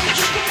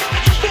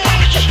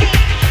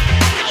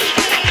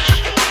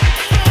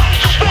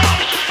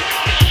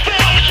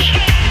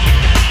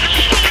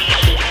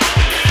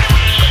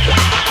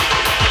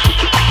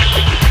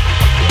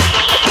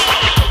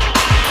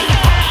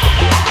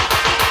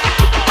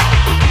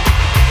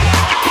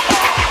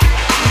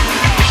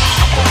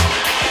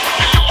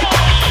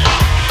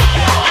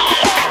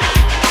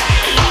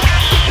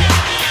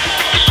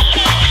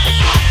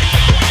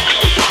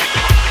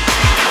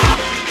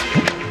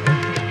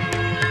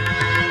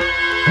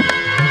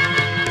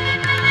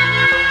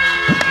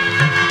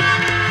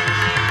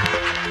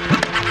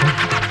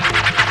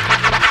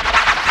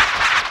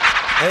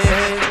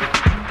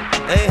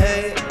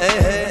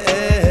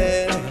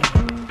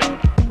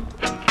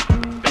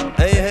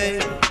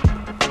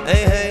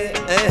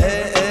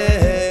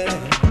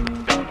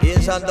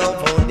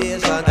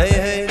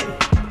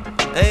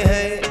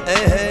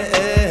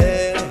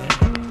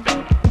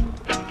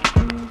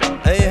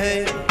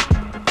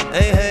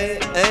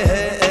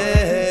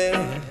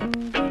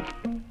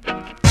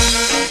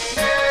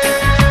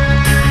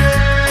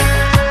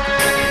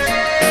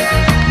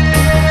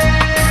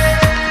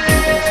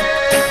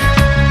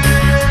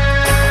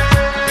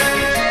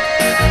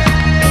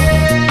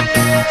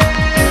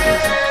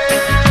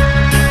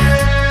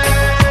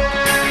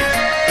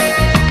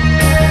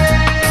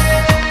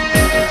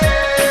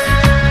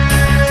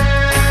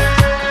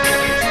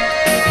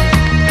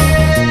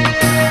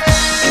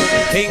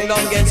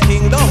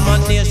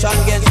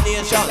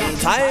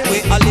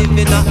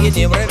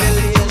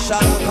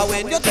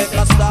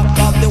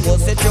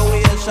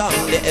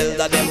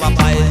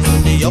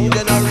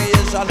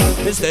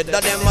 Instead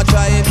of them a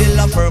try build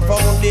a firm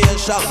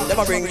foundation, them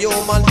a bring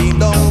human being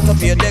down to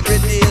fear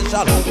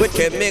degradation with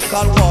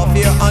chemical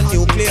warfare and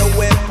nuclear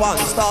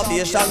weapons,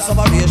 starvation,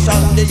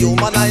 starvation,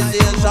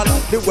 dehumanization.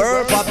 The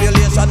world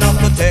population have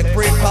to take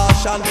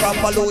precaution from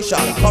pollution,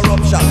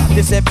 corruption,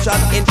 deception,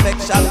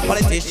 infection.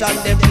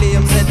 Politicians them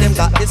claim say them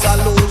got the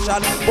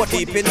solution, but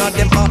deep in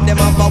them heart them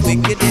have a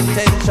wicked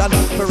intention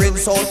to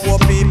insult poor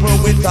people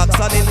with tax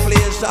and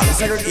inflation,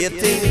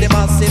 segregating the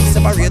massive,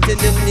 separating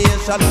the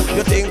nation.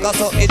 You think I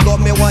saw it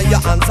go? Me want you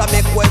answer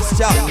me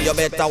question. You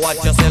better watch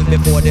yourself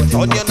before they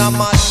turn you a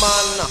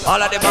madman. All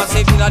of the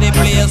massive in the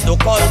place do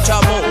culture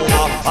move.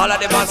 All of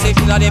the massive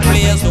in the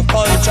place do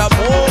culture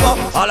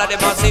move. All of the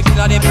massive in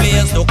the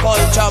place do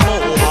culture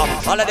move.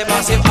 All of the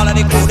massive, all of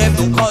the crew them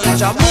do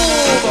culture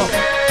move.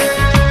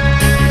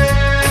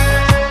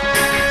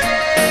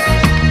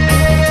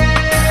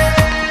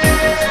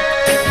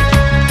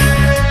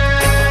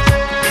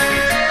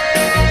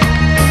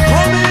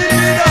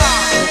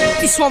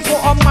 This one for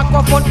a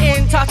microphone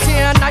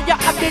entertainer. You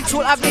have the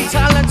tool, have the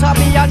talent to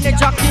be an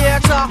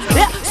educator.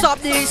 Yeah, stop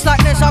this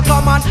slackness and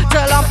come and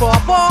tell them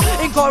proper.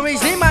 Encourage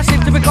the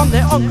massive to become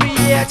their own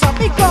creator.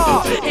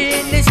 Because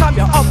in this time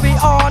you have to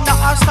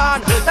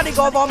understand that the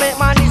government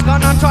man is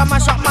gonna try my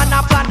shop man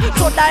a plan.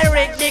 So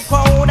direct the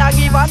crowd and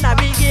give a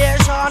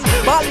navigation.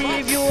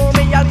 Believe you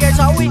me, I'll get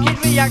a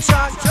wicked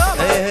reaction.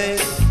 Hey,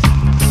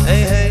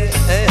 hey, hey,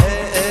 hey,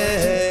 hey,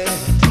 hey, hey.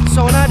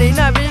 So now the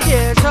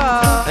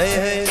navigator. Hey,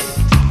 hey.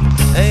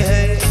 Hey,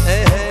 hey,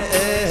 hey, hey,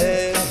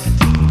 hey, hey.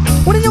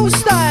 What a new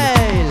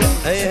style!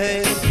 Hey,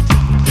 hey,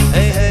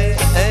 hey, hey,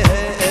 hey,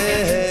 hey,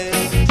 hey.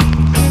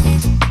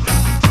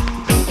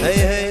 Hey,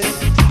 hey,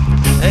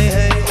 hey, hey,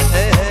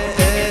 hey, hey,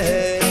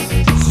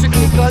 hey.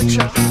 Strictly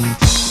culture.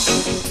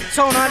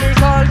 Sound of the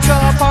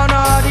culture upon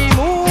all the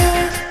move.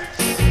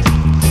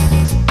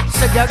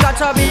 Said you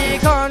gotta be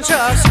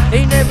conscious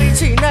in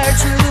everything that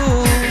you do.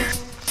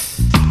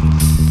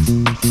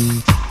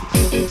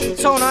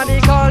 Sound of the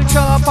culture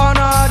upon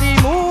all the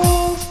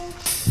move.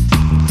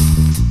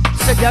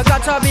 Said you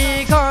gotta be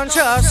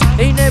conscious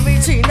in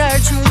everything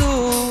that you do.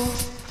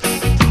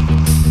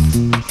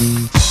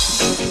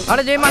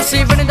 Energy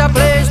massive in the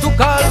place to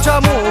culture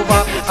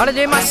mover.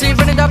 Energy massive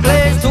in the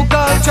place to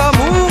culture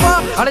mover.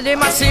 Energy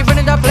massive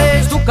in the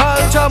place to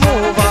culture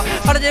mover.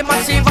 Energy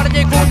massive,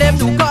 energy good them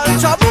to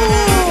culture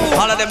move.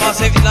 All of them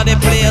massive in the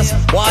place.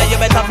 Why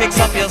you better fix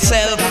up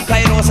yourself?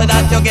 Cause you know so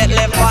that you get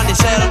left on the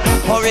shelf.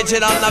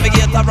 Original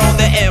navigator around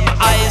the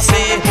MIC.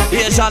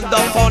 Asian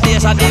Dub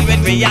Foundation deal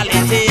with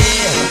reality.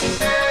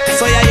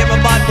 So yeah, you're a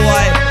bad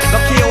boy.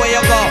 Look here where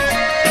you go.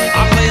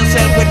 Angle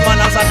yourself with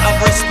manners and have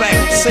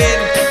respect.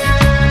 Sin.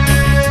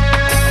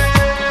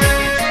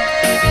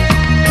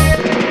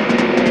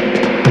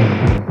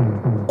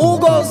 Who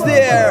goes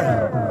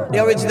there?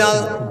 The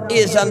original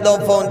Asian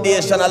Dub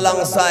Foundation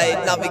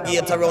alongside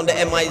Navigator around the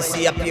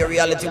MIC. Appear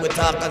reality with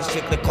talk and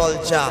strictly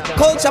culture.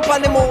 Culture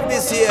upon the move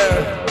this year.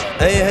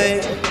 Hey,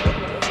 hey.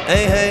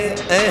 Hey, hey,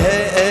 hey,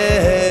 hey,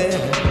 hey,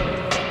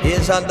 hey.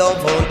 Asian Dub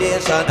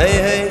Foundation. Hey,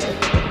 hey.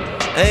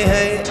 Hey,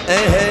 hey,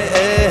 hey, hey,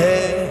 hey,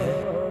 hey.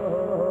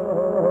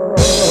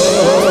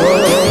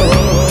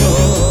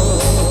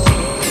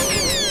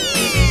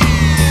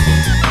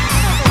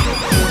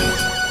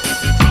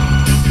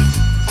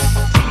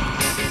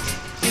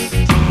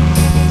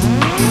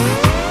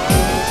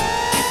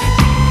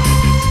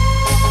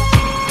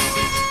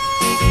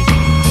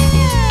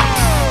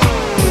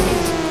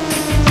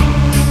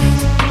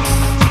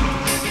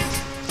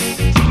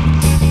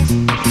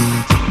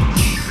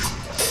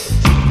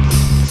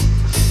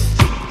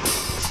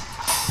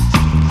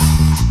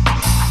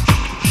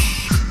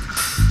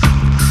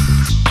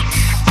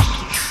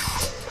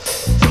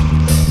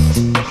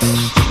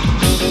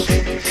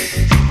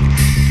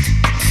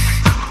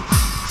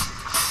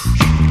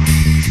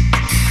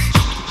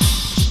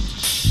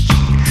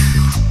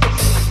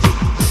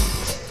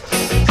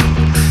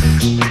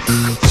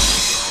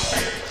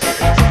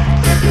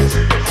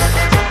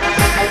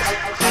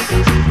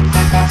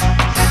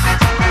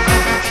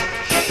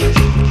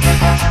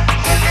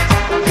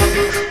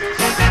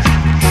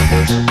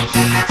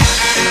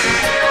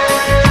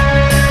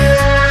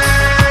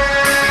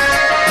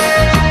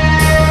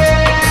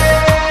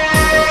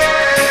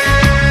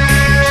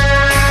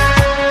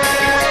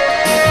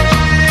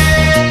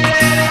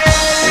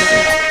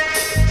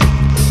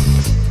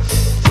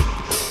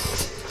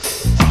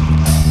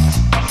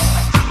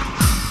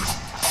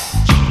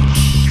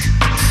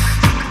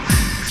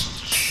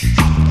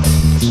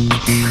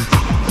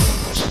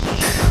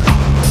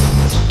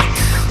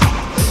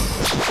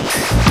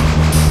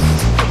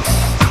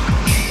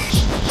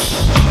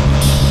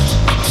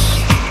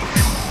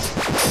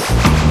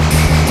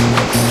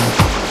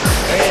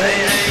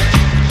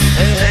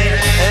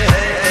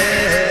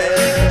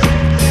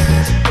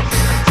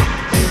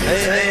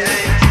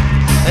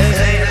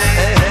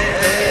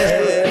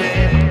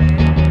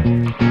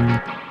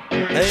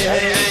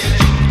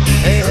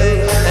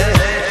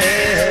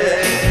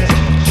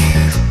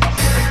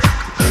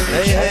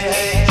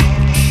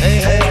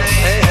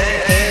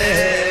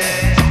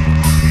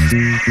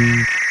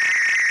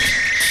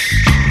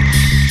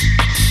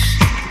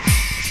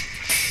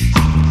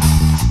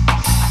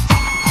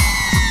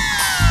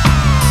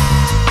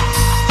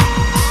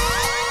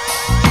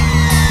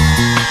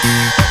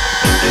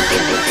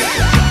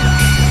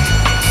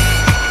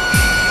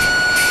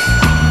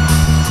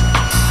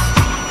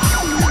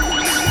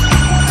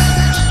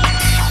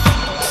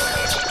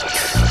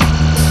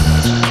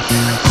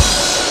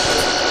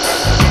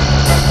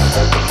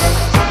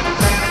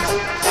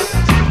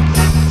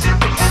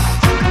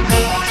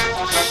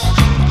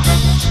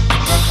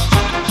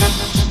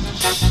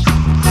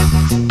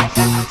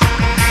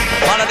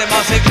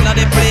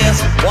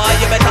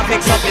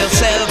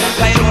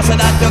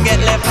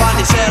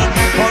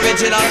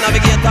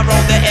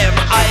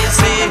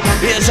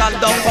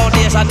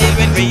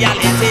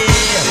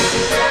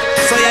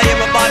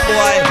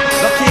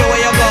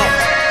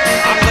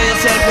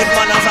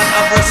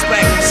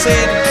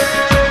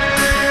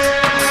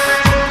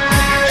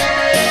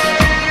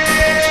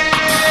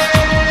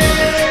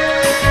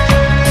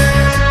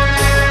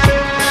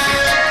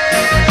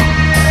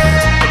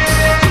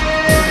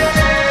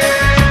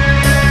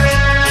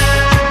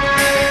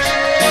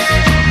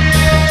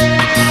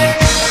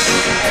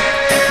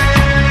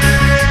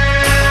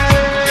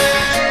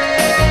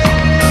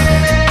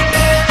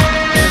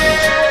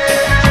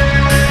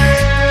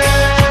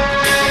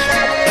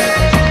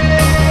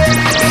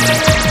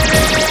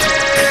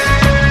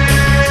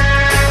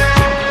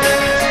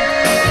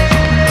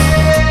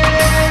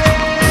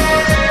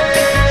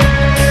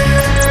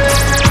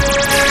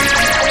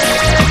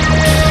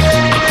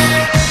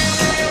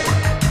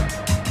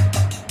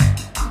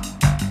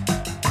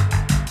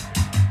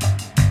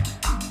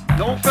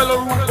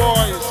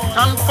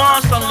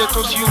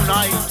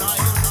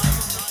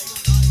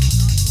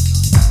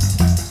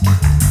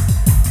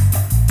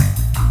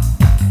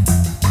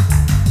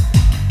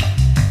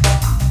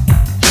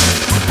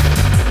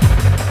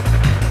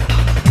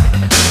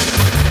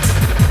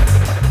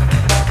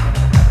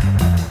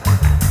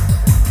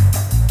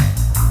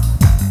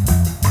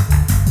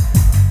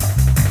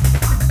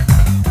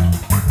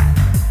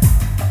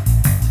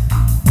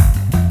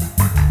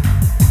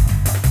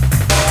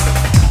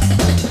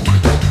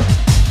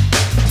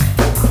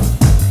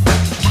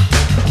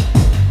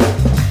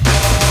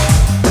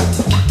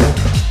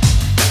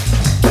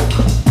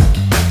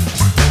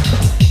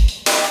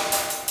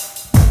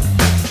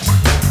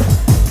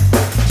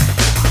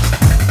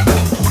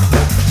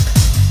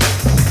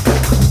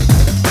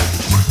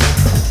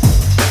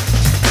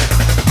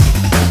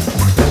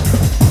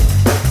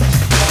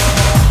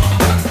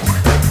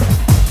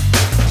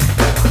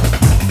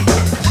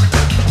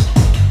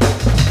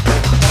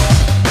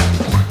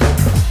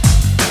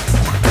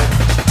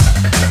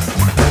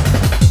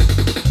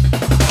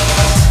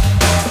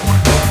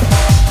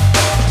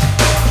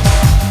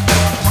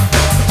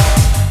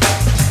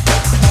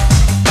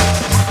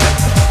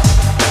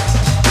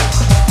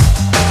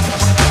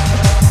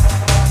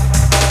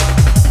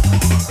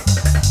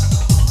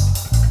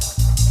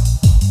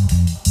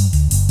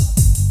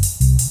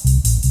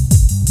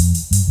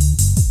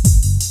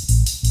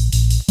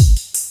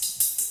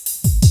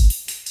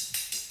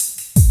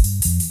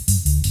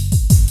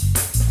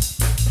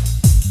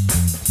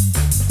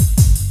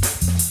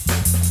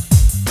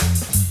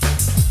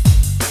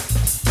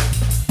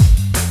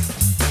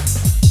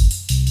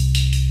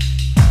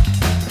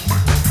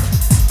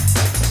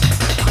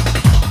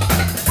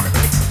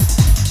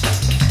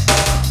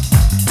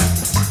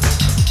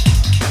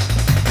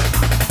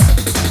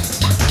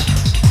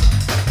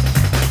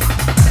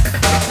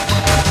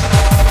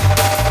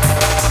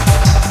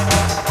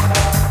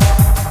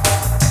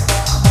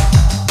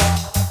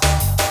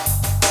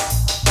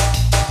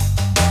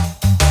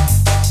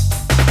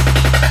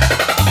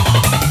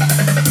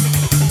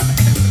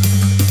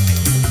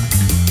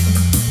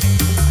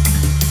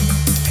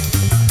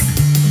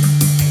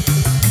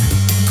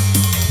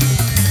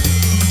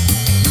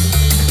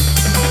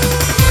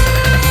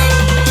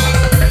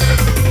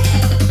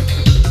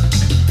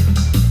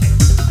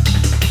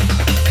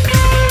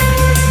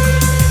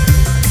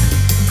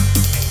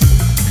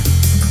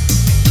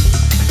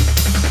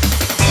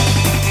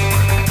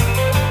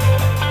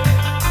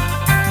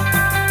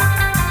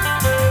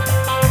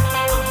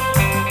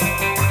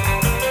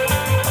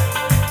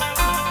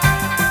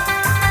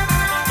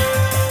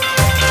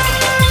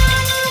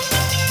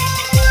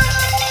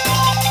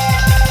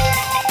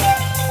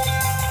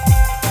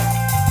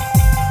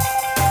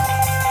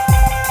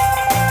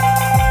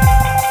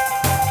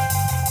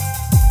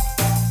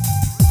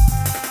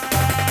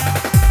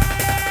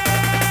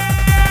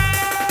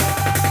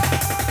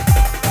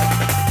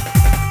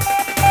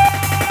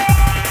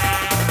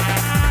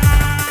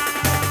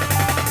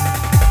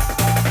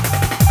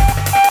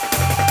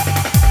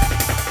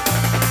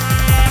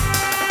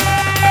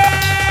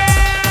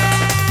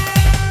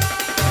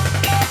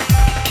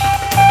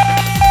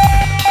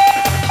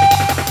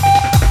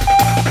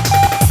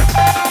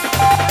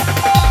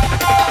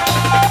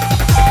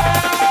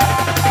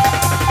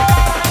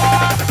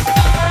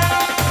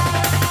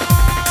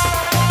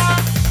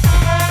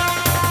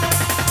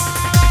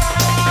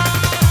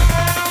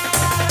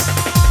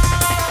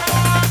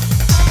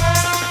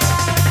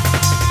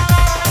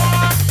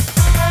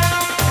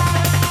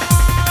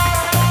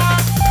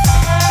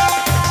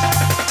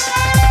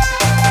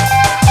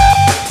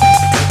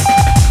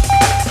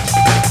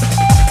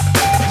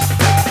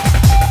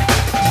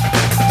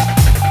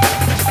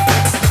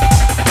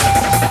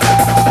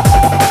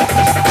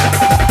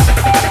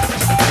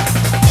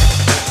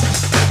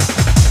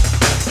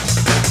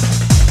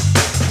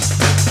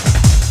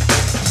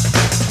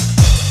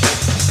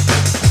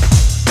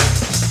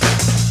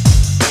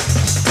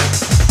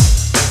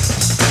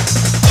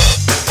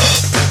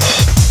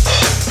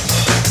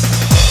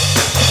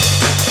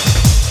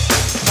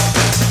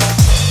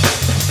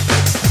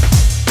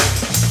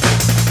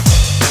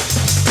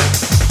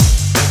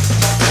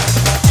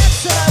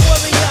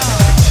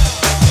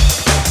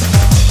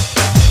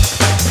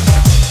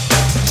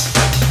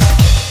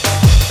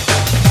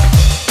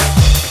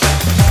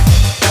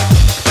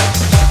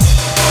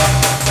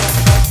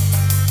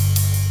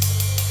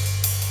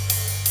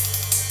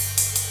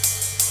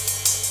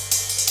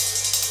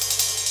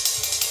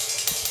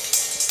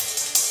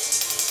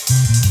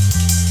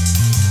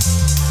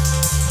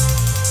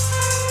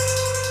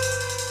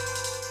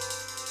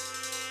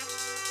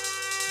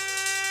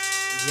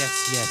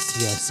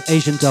 Yes.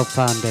 Asian Dub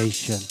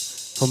Foundation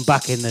from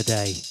back in the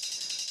day.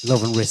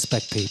 Love and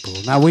respect, people.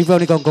 Now, we've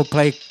only got to go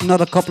play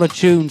another couple of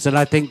tunes, and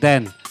I think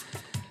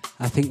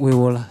we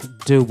will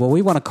do. But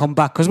we want to come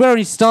back because we're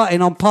only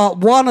starting on part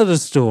one of the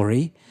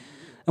story,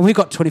 and we've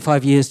got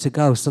 25 years to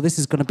go. So this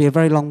is going to be a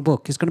very long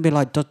book. It's going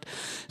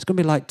to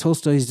be like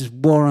Tolstoy's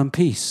War and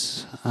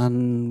Peace,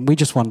 and we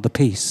just want the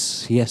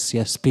peace.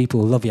 Yes,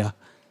 people, love ya.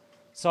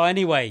 So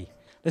anyway,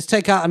 let's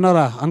take out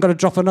another. I'm going to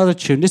drop another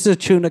tune. This is a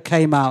tune that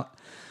came out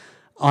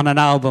on an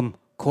album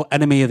called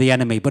Enemy of the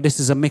Enemy, but this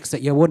is a mix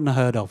that you wouldn't have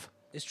heard of.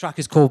 This track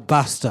is called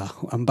Basta,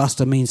 and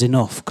Basta means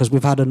enough, because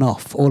we've had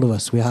enough. All of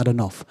us, we had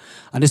enough.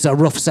 And this is a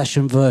rough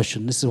session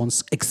version. This is one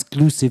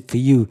exclusive for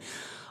you,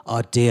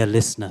 our dear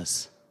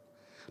listeners.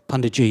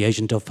 Panda G,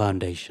 Asian Dub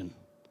Foundation.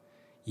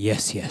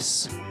 Yes.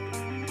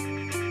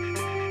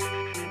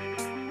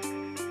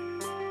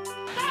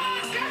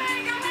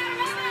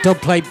 Dub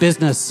plate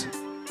business.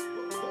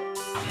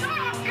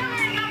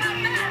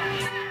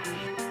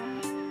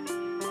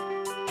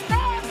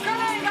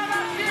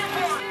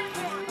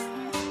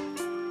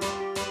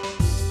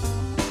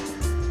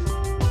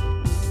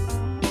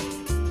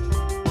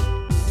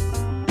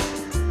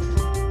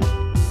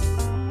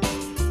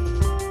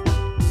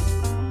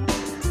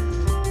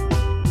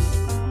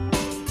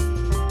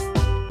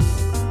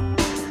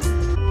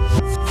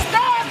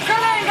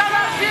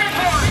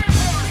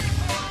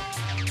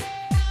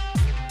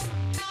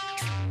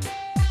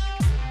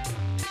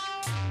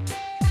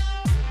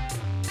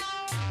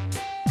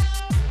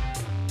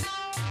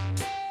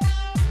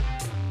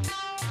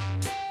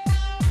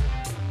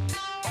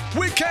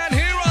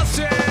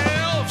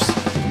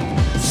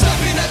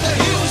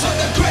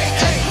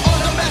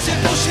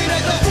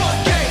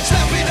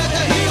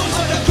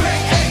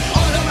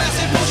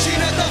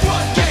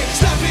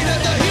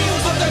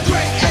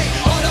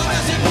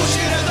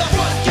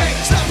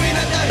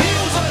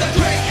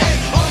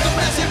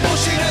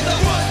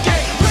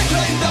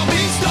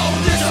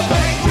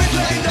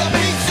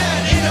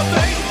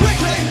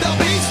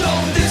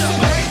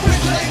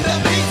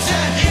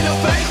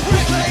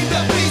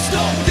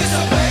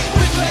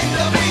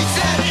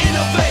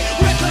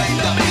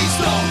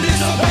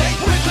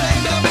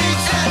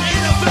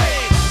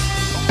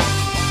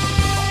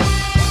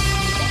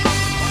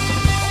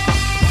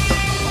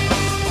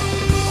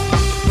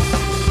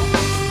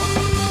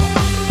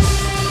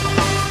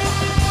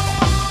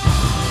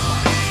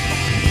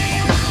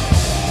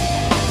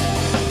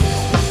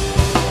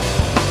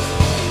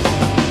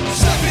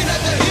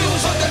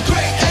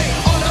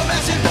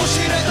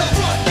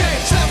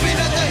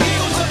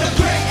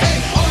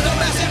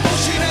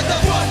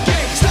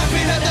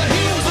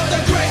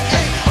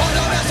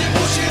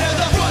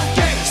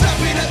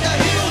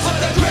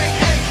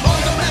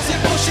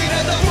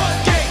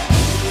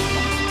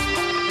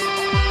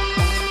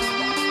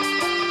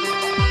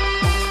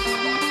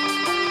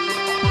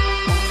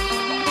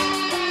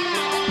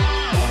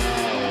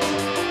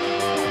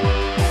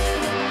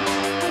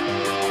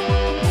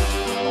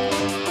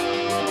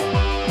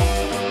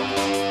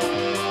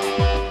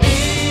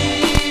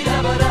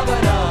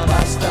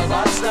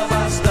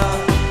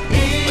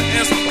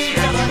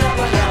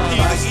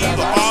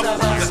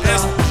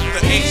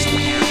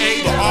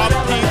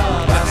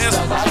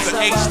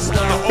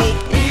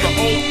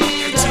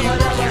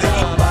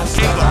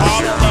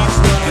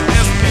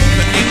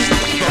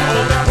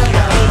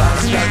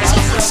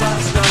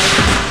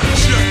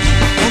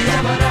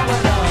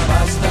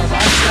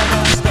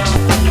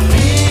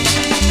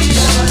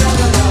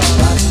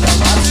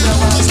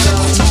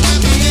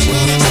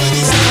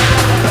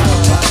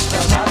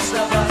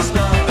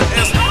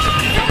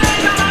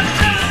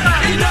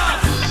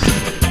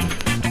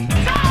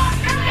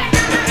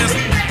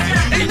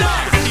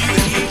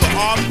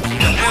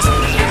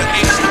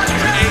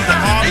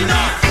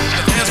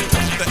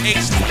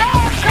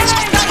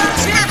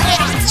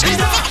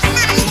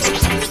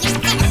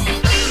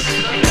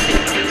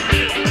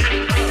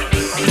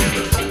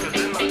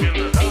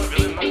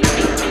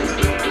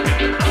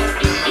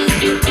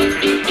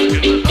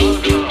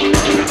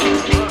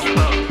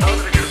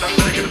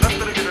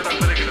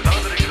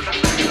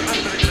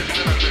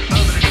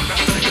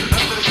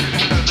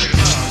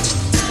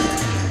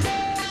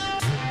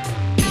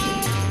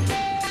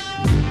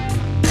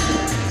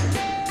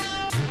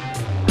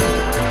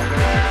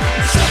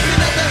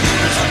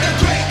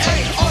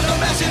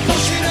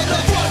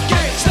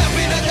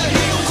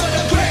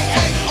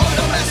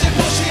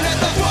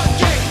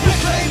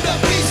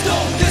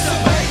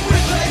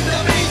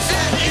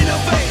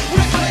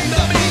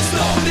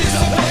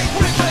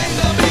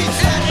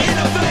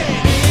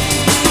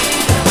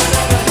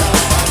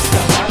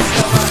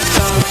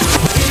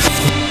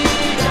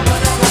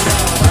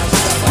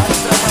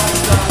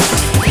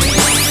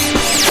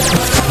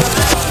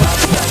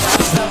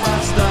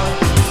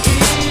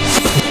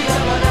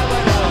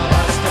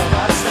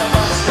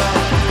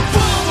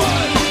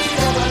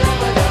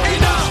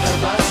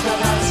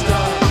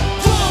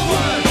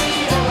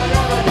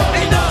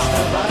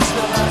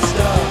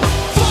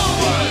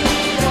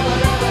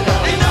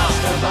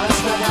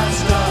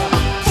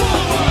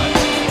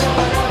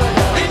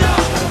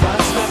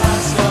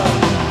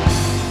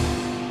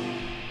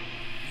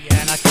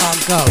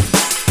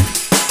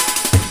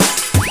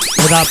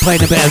 that,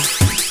 playing a bit of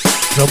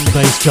drum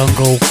bass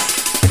jungle.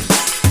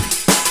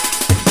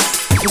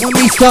 So when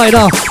we started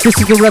off, this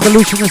is the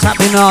revolution that's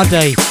happening in our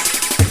day.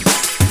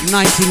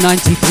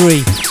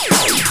 1993,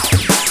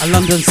 a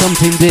London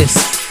something disc.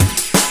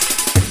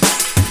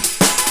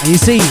 And you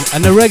see,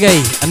 and the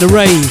reggae, and the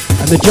rave,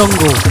 and the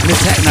jungle, and the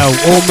techno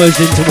all merged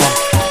into one.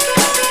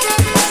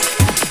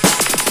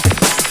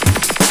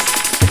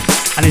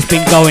 And it's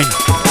been going.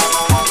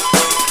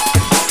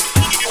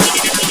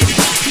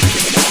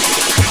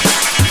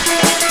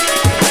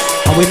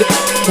 And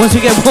once we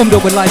get warmed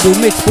up, we'd like to do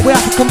a mix, but we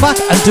have to come back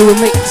and do a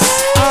mix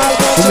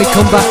when we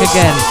come back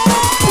again.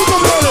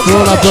 For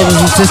all our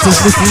brothers and sisters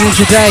listening in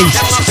today.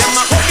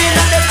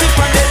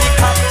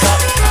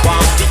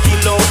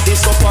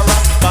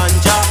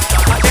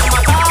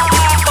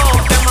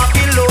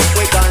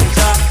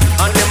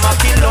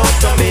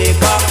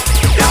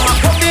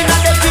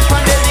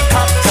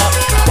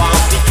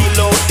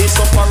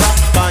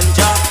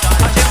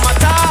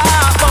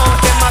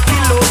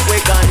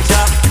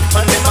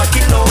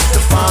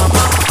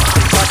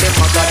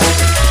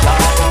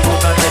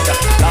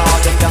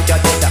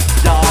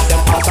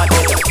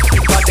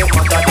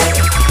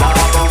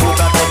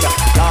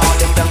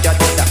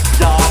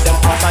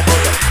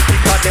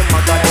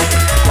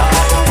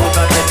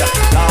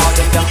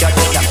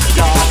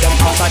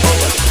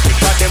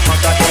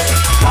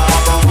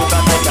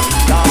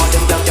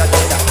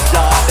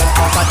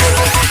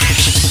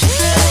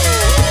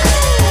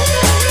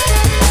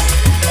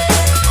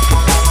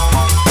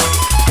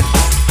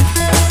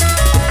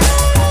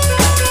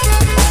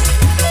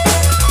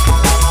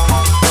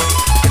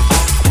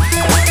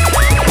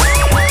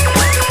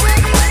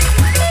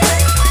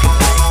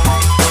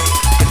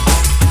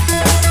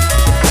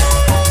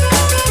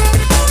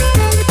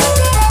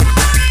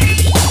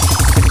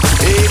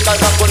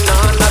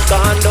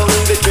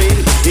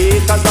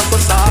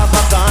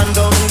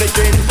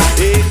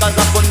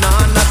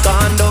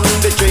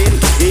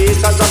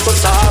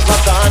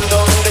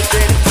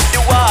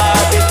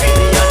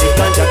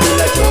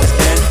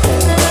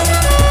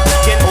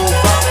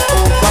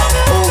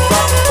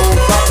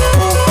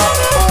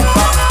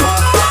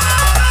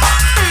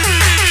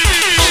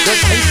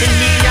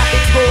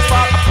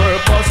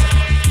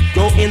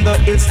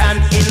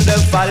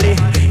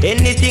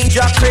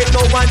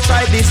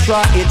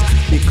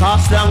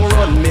 Because long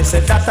run, me say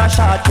that's a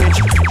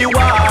shortage. The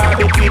war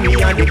between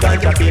me and the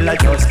ganja killer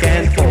just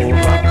can't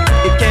over.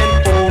 It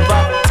can't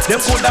over. Them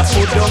could have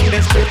put down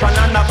this paper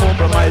and a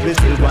compromise. We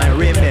still go and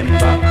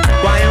remember.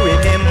 Go and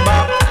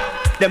remember.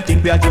 Them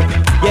think we are joke.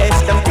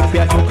 Yes, them think we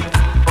are joke.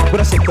 But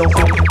I sit down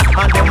fuck.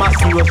 And them are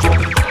serious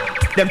joke.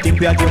 Them think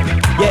we are joke.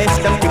 Yes,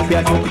 them think we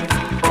are joke.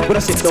 But I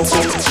sit down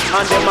fuck.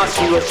 And them are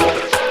serious joke.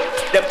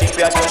 Them think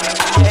we are joke.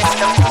 Yes,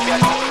 them think we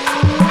are joke.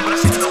 But I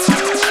sit down fuck.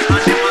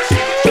 And them are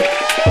serious joke.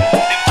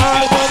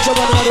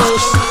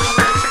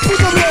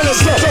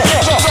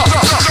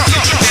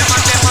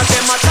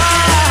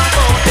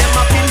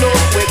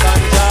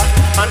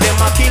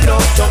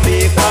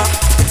 Jamaica,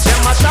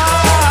 them a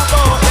talk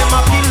out, them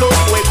a kill up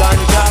with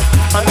ganja,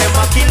 and them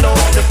a kill up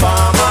the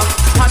farmer.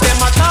 And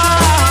them a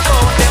talk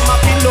out, them a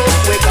kill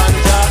up with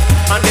ganja,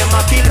 and them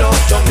a kill up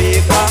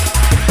Jamaica.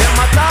 Them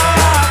a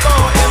talk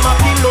out, them a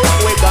kill up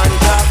with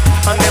ganja,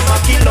 and them a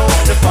kill up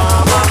the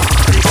farmer.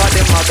 Because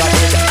them a got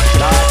dead,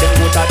 Lord them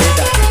good a dead,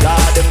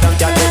 Lord them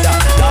ganja dead,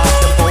 Lord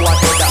them power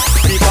dead.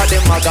 Because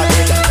them a got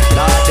dead,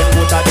 Lord them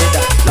good a dead,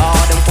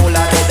 Lord them full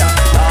a dead,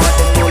 Lord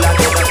them full a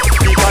dead.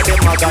 Because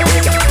them a got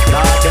dead.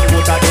 Lord them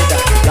good a dead,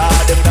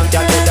 Lord them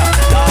ganja dead,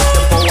 Lord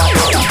them power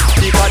dead.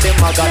 Because them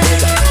a got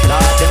dead,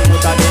 Lord them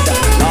good a dead,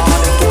 Lord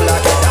them full a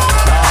dead,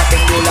 Lord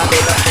them full a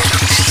dead.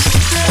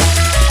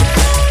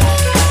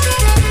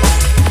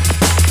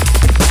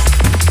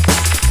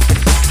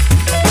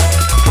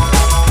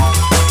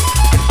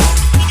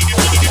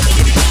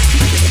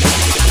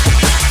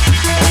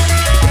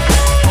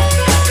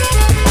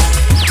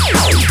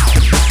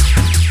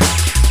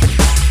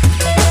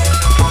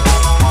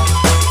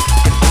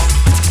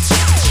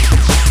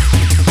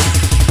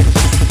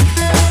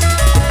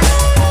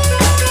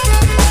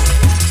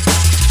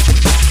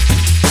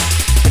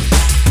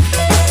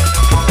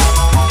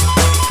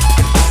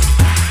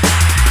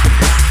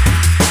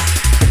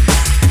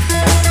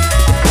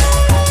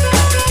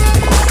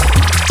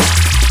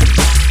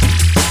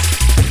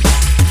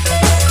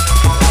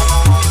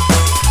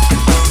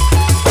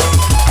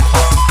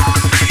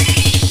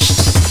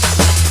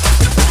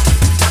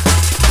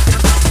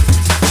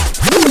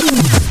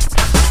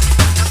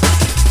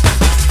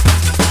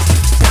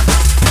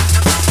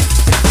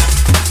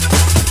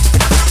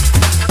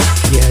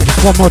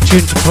 One more tune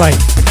to play.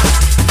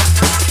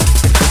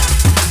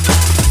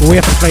 But we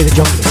have to play the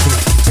jungle, isn't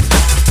it?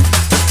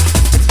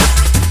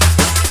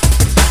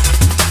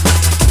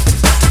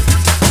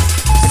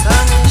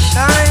 Sun is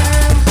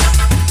shining,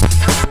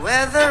 the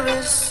weather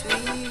is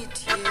sweet,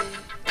 yeah.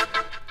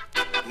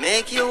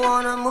 Make you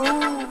wanna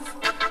move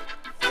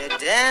your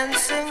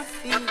dancing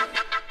feet.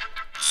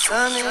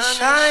 Sun is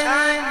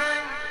shining,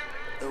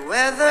 the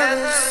weather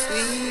is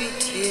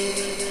sweet,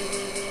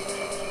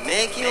 yeah.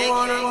 Make you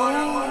wanna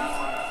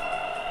move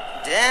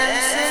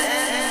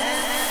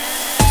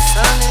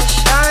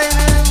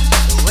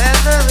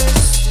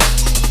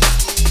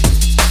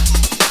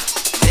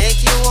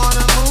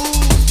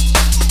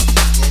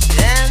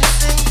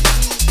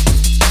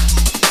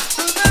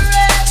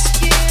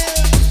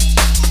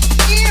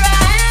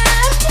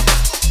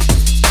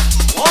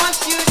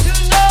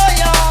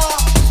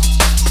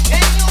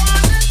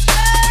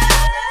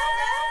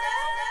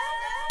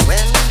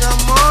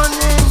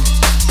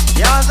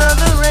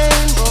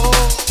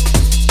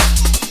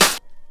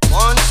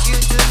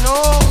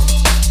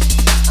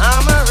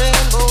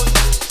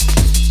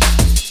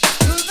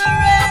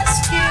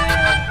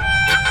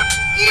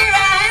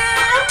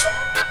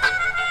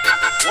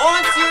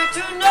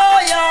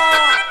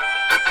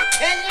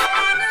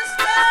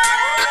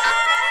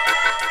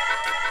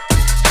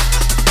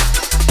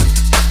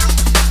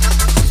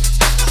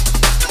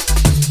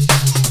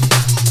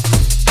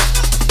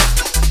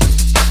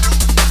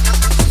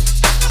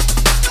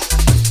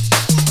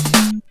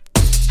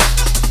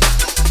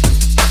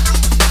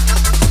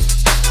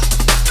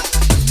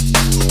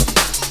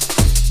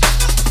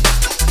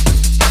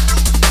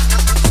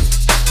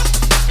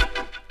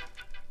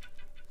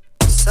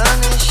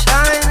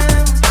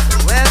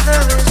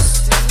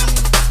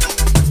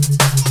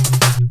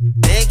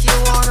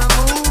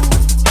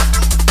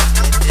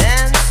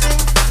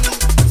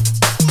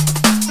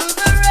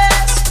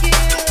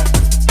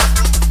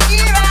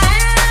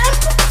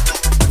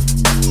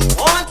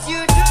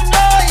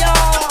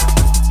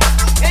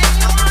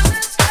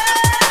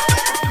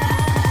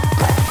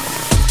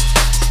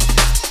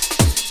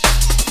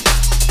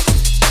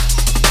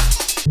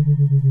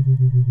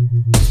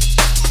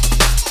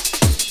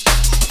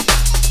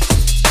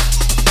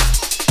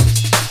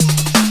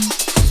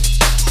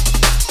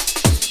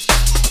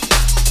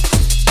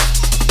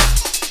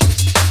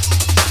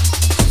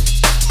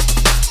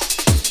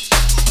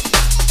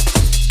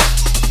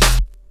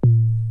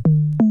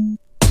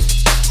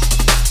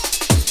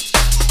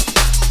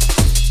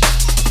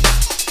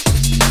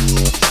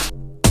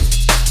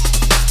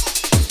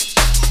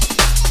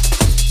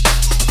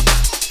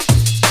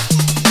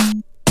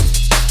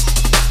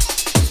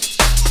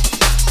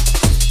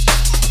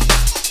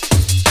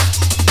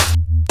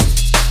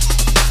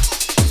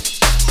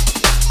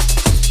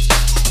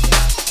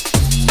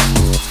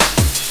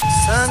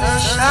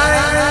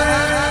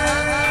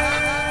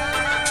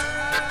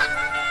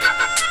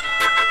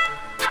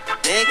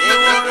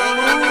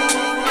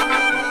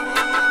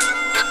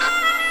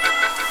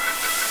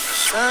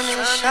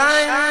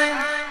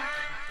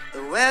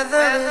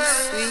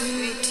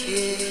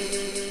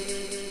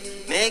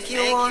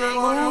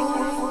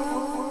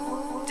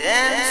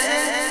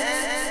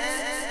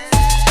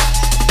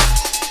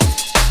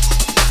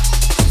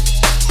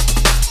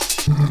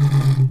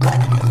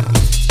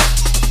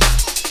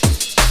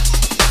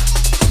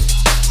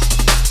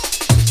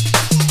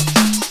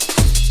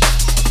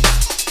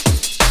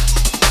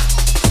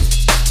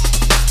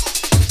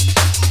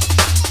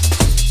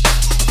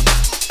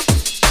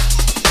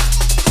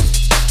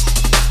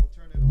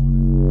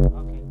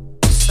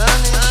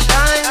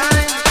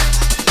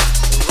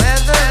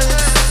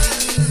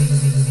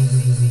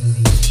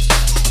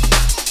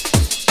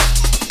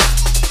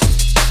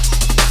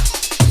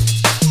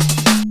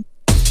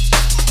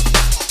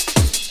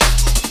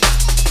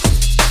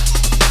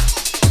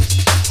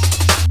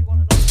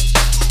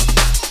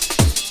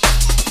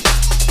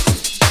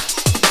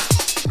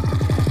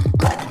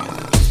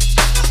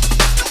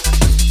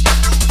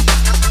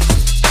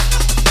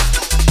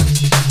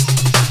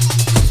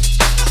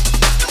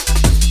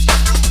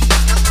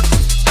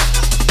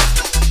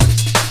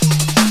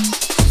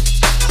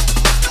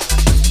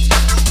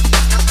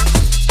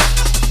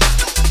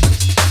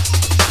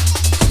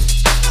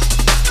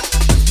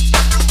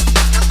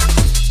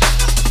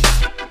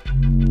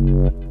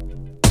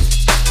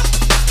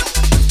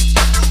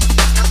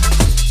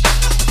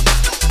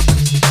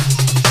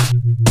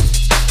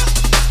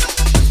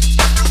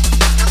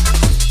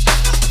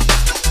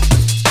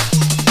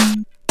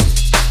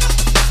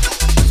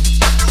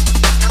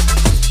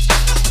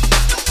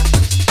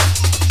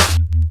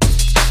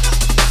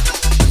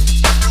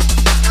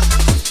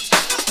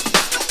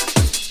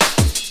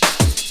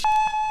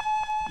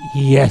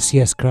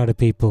Yes, crowd of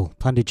people.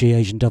 Panda G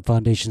Asian Dub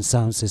Foundation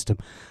sound system.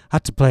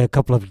 Had to play a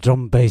couple of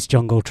drum bass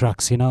jungle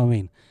tracks, you know what I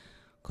mean?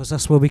 Because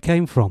that's where we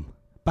came from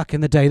back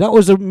in the day. That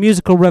was a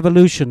musical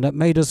revolution that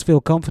made us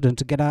feel confident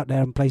to get out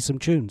there and play some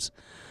tunes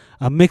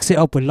and mix it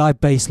up with live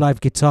bass,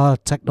 live guitar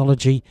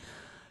technology,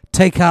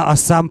 take out our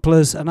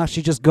samplers and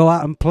actually just go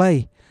out and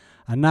play.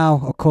 And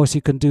now, of course,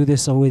 you can do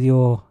this with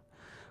your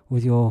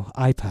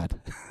iPad,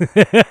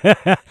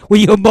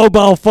 with your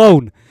mobile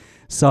phone.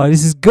 So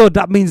this is good.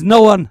 That means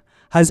no one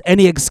has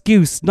any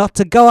excuse not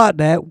to go out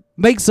there,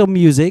 make some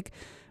music,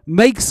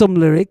 make some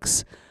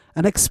lyrics,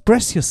 and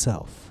express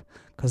yourself,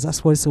 because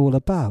that's what it's all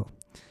about.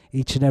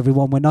 Each and every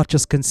one, we're not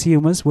just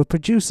consumers, we're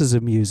producers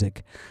of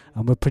music,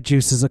 and we're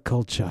producers of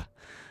culture.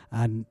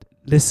 And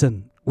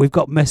listen, we've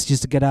got messages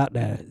to get out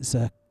there. It's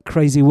a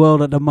crazy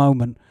world at the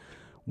moment.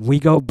 we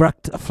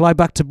fly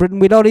back to Britain.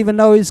 We don't even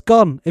know it's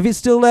gone. If it's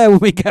still there when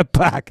we get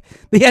back,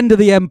 the end of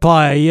the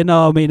empire, you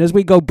know what I mean, as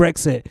we go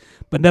Brexit.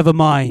 But never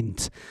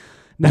mind.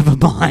 Never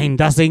mind.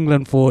 That's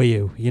England for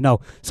you, you know.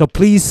 So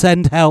please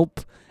send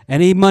help.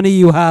 Any money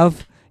you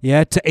have,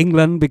 to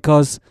England,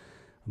 because,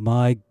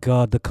 my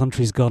God, the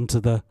country's gone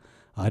to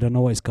I don't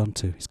know what it's gone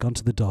to. It's gone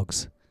to the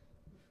dogs.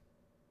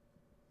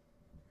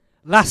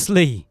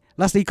 Lastly,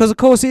 because of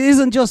course it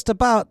isn't just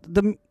about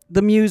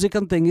the music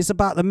and thing, it's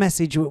about the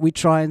message that we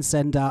try and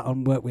send out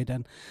and work with.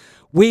 And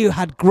we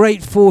had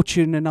great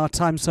fortune in our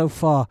time so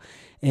far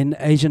in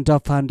Asian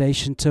Dub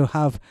Foundation to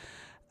have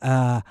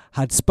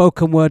had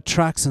spoken word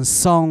tracks and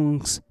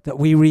songs that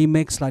we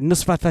remixed, like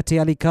Nusrat Fateh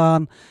Ali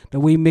Khan, that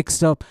we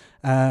mixed up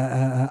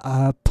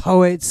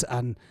poets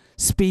and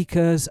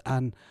speakers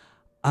and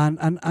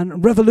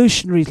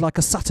revolutionaries like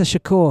Asata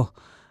Shakur,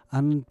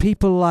 and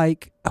people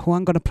like, who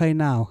I'm going to play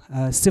now,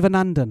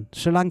 Sivanandan,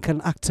 Sri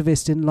Lankan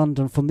activist in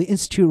London from the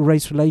Institute of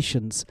Race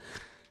Relations,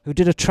 who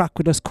did a track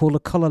with us called The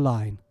Colour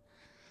Line.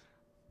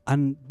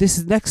 And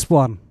this next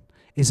one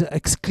is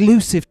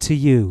exclusive to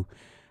you.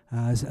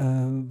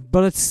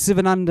 Bharat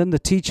Sivanandan, the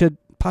teacher,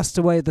 passed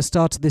away at the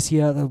start of this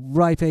year at the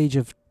ripe age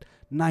of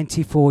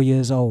 94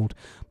 years old.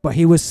 But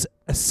he was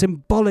a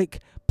symbolic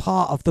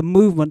part of the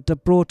movement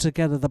that brought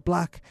together the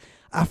black,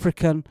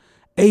 African,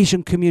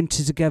 Asian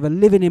community together,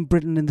 living in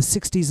Britain in the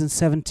 60s and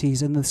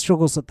 70s, and the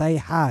struggles that they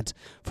had,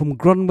 from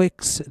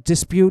Grunwick's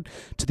dispute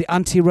to the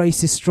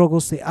anti-racist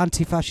struggles, the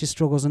anti-fascist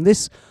struggles. And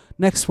this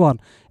next one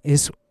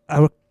is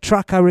a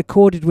track I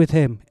recorded with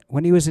him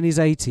when he was in his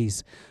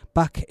 80s,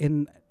 back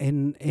in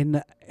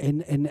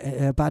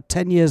about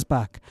 10 years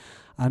back.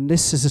 And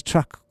this is a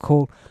track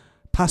called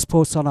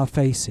Passports on Our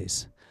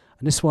Faces.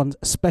 And this one's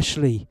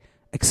especially,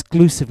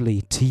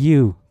 exclusively to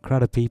you,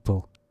 crowd of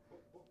people.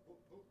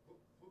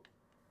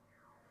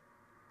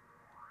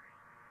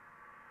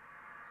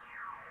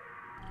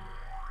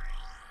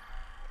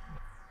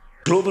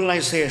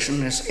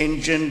 Globalization has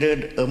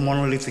engendered a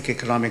monolithic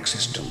economic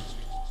system.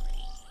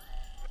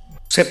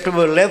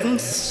 September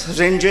 11th has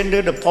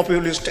engendered a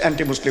populist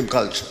anti-Muslim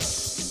culture.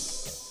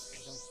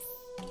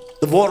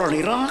 The war on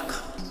Iraq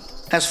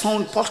has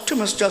found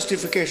posthumous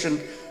justification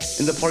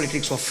in the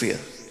politics of fear.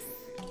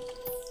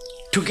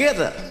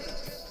 Together,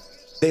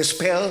 they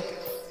spell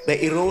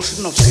the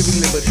erosion of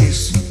civil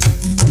liberties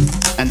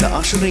and the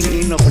ushering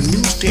in of a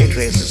new state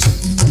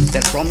racism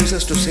that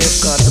promises to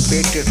safeguard the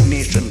patriot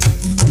nation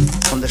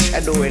from the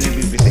shadow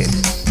enemy within.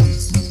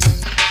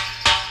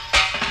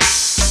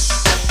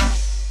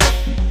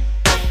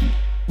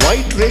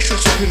 White racial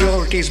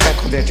superiority is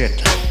back on the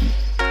agenda.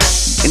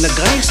 In the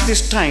guise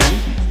this time,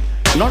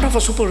 not of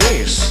a super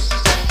race,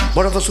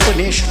 but of a super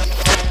nation.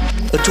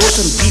 A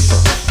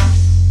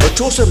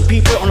chosen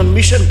people on a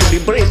mission to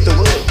liberate the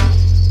world.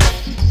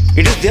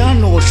 It is their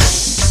notion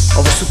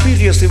of a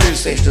superior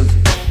civilization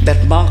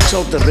that marks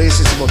out the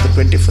racism of the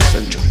 21st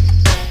century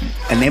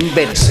and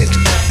embeds it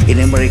in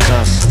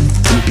America's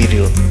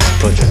imperial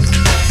project.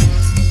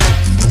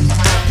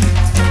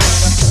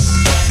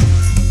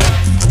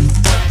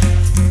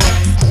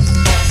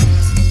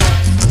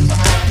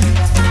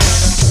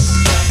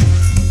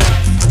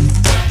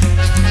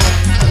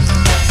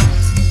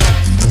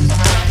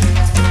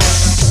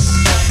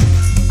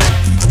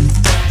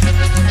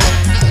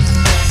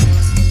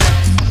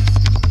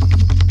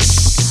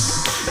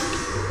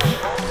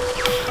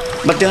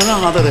 But there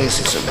are other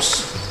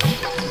racisms.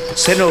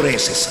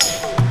 Xeno-racism,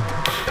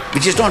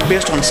 which is not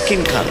based on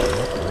skin color,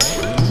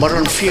 but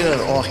on fear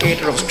or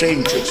hatred of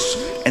strangers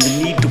and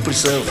the need to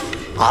preserve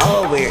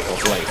our way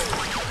of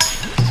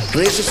life.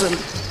 Racism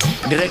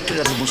directed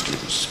at the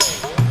Muslims.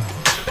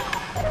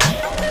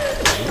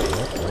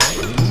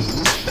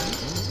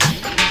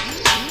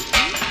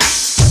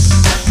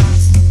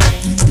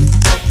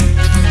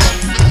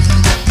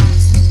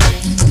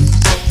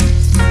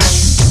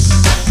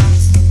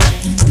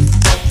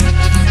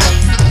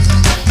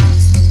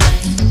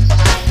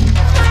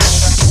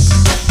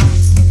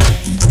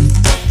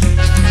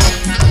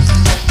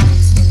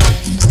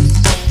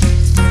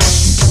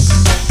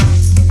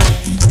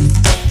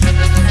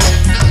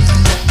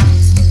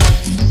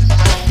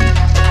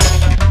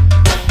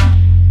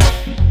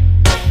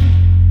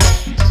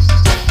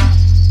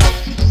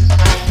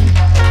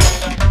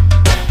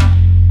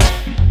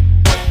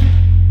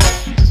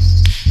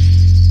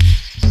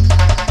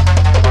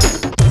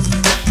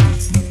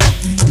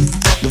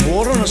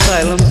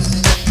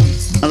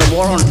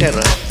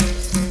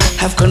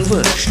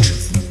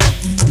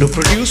 To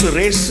produce a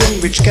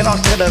racism which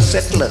cannot tell a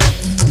settler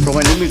from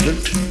an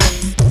immigrant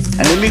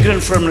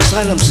from an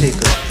asylum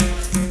seeker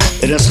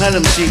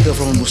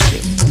from a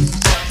Muslim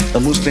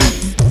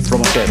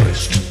from a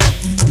terrorist.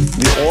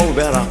 We all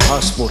wear our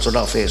passports on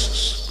our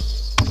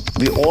faces.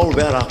 We all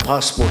wear our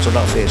passports on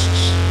our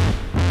faces.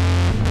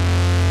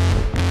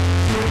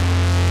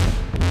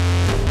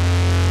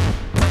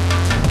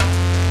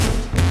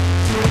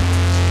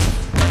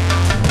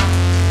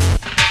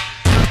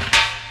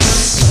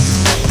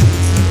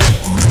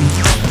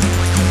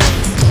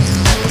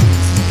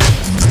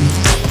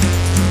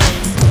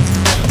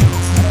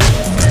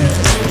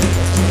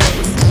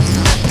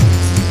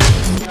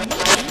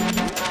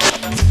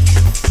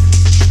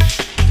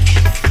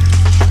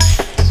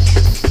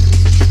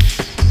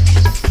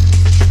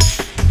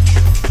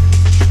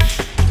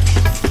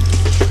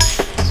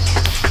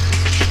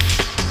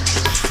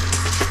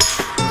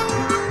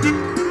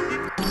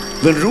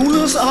 When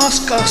rulers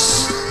ask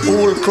us,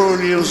 old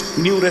colonials,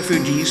 new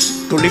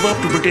refugees, to live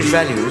up to British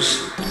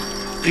values,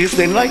 it is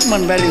the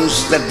Enlightenment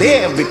values that they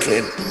have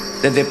betrayed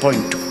that they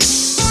point to.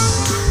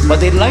 But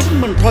the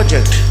Enlightenment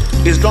project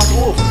is not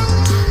over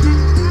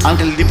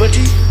until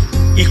liberty,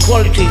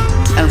 equality,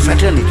 and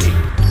fraternity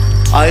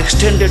are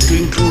extended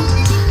to include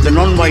the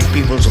non-white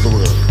peoples of the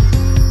world.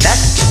 That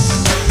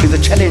is the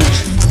challenge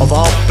of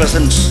our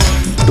presence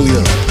to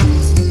Europe.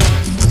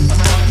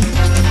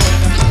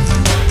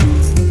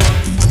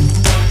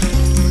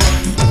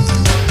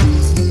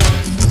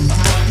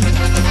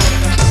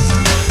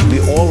 We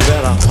all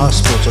wear our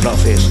passports on our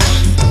faces.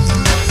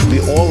 We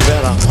all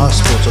wear our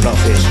passports on our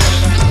faces.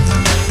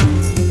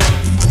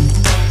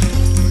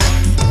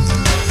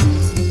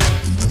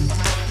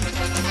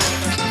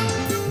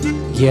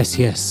 Yes,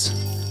 yes.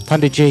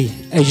 Panditji,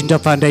 Asian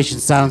Dub Foundation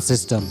Sound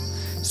System.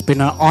 It's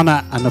been an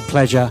honor and a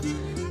pleasure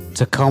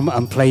to come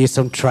and play you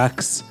some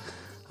tracks.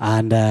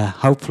 And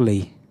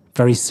hopefully,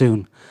 very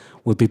soon,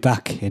 we'll be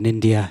back in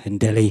India, in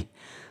Delhi.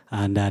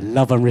 And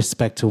love and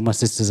respect to all my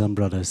sisters and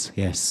brothers.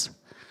 Yes.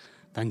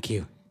 Thank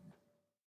you.